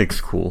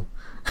it's cool.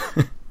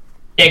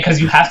 Yeah,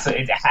 because you have to.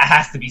 It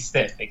has to be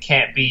stiff. It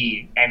can't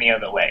be any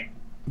other way.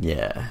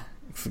 Yeah,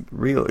 it's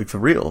real. It's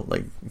real.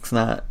 Like it's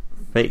not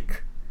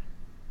fake.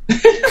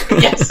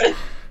 Yes.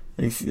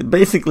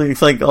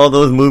 It's like all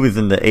those movies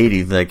in the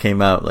 80s that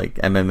came out, like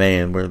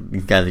MMA, and where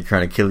these guys are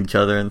trying to kill each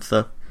other and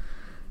stuff.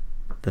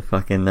 The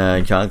fucking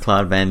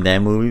Jean-Claude Van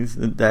Damme movies.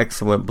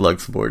 That's what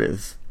Bloodsport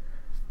is.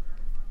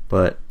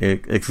 But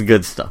it's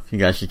good stuff. You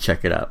guys should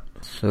check it out.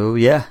 So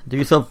yeah, do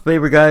yourself a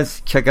favor,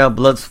 guys. Check out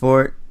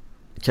Bloodsport.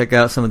 Check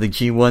out some of the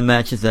G1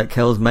 matches that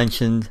Kel's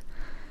mentioned.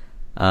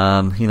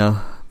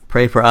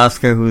 Pray for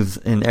Oscar, who's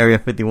in Area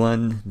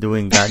 51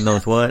 doing God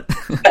knows what.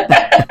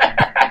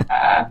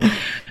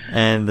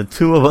 And the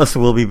two of us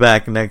will be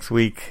back next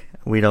week.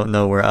 We don't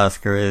know where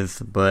Oscar is,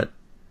 but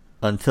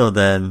until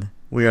then,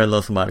 we are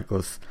Los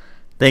Marcos.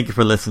 Thank you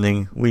for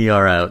listening. We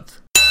are out.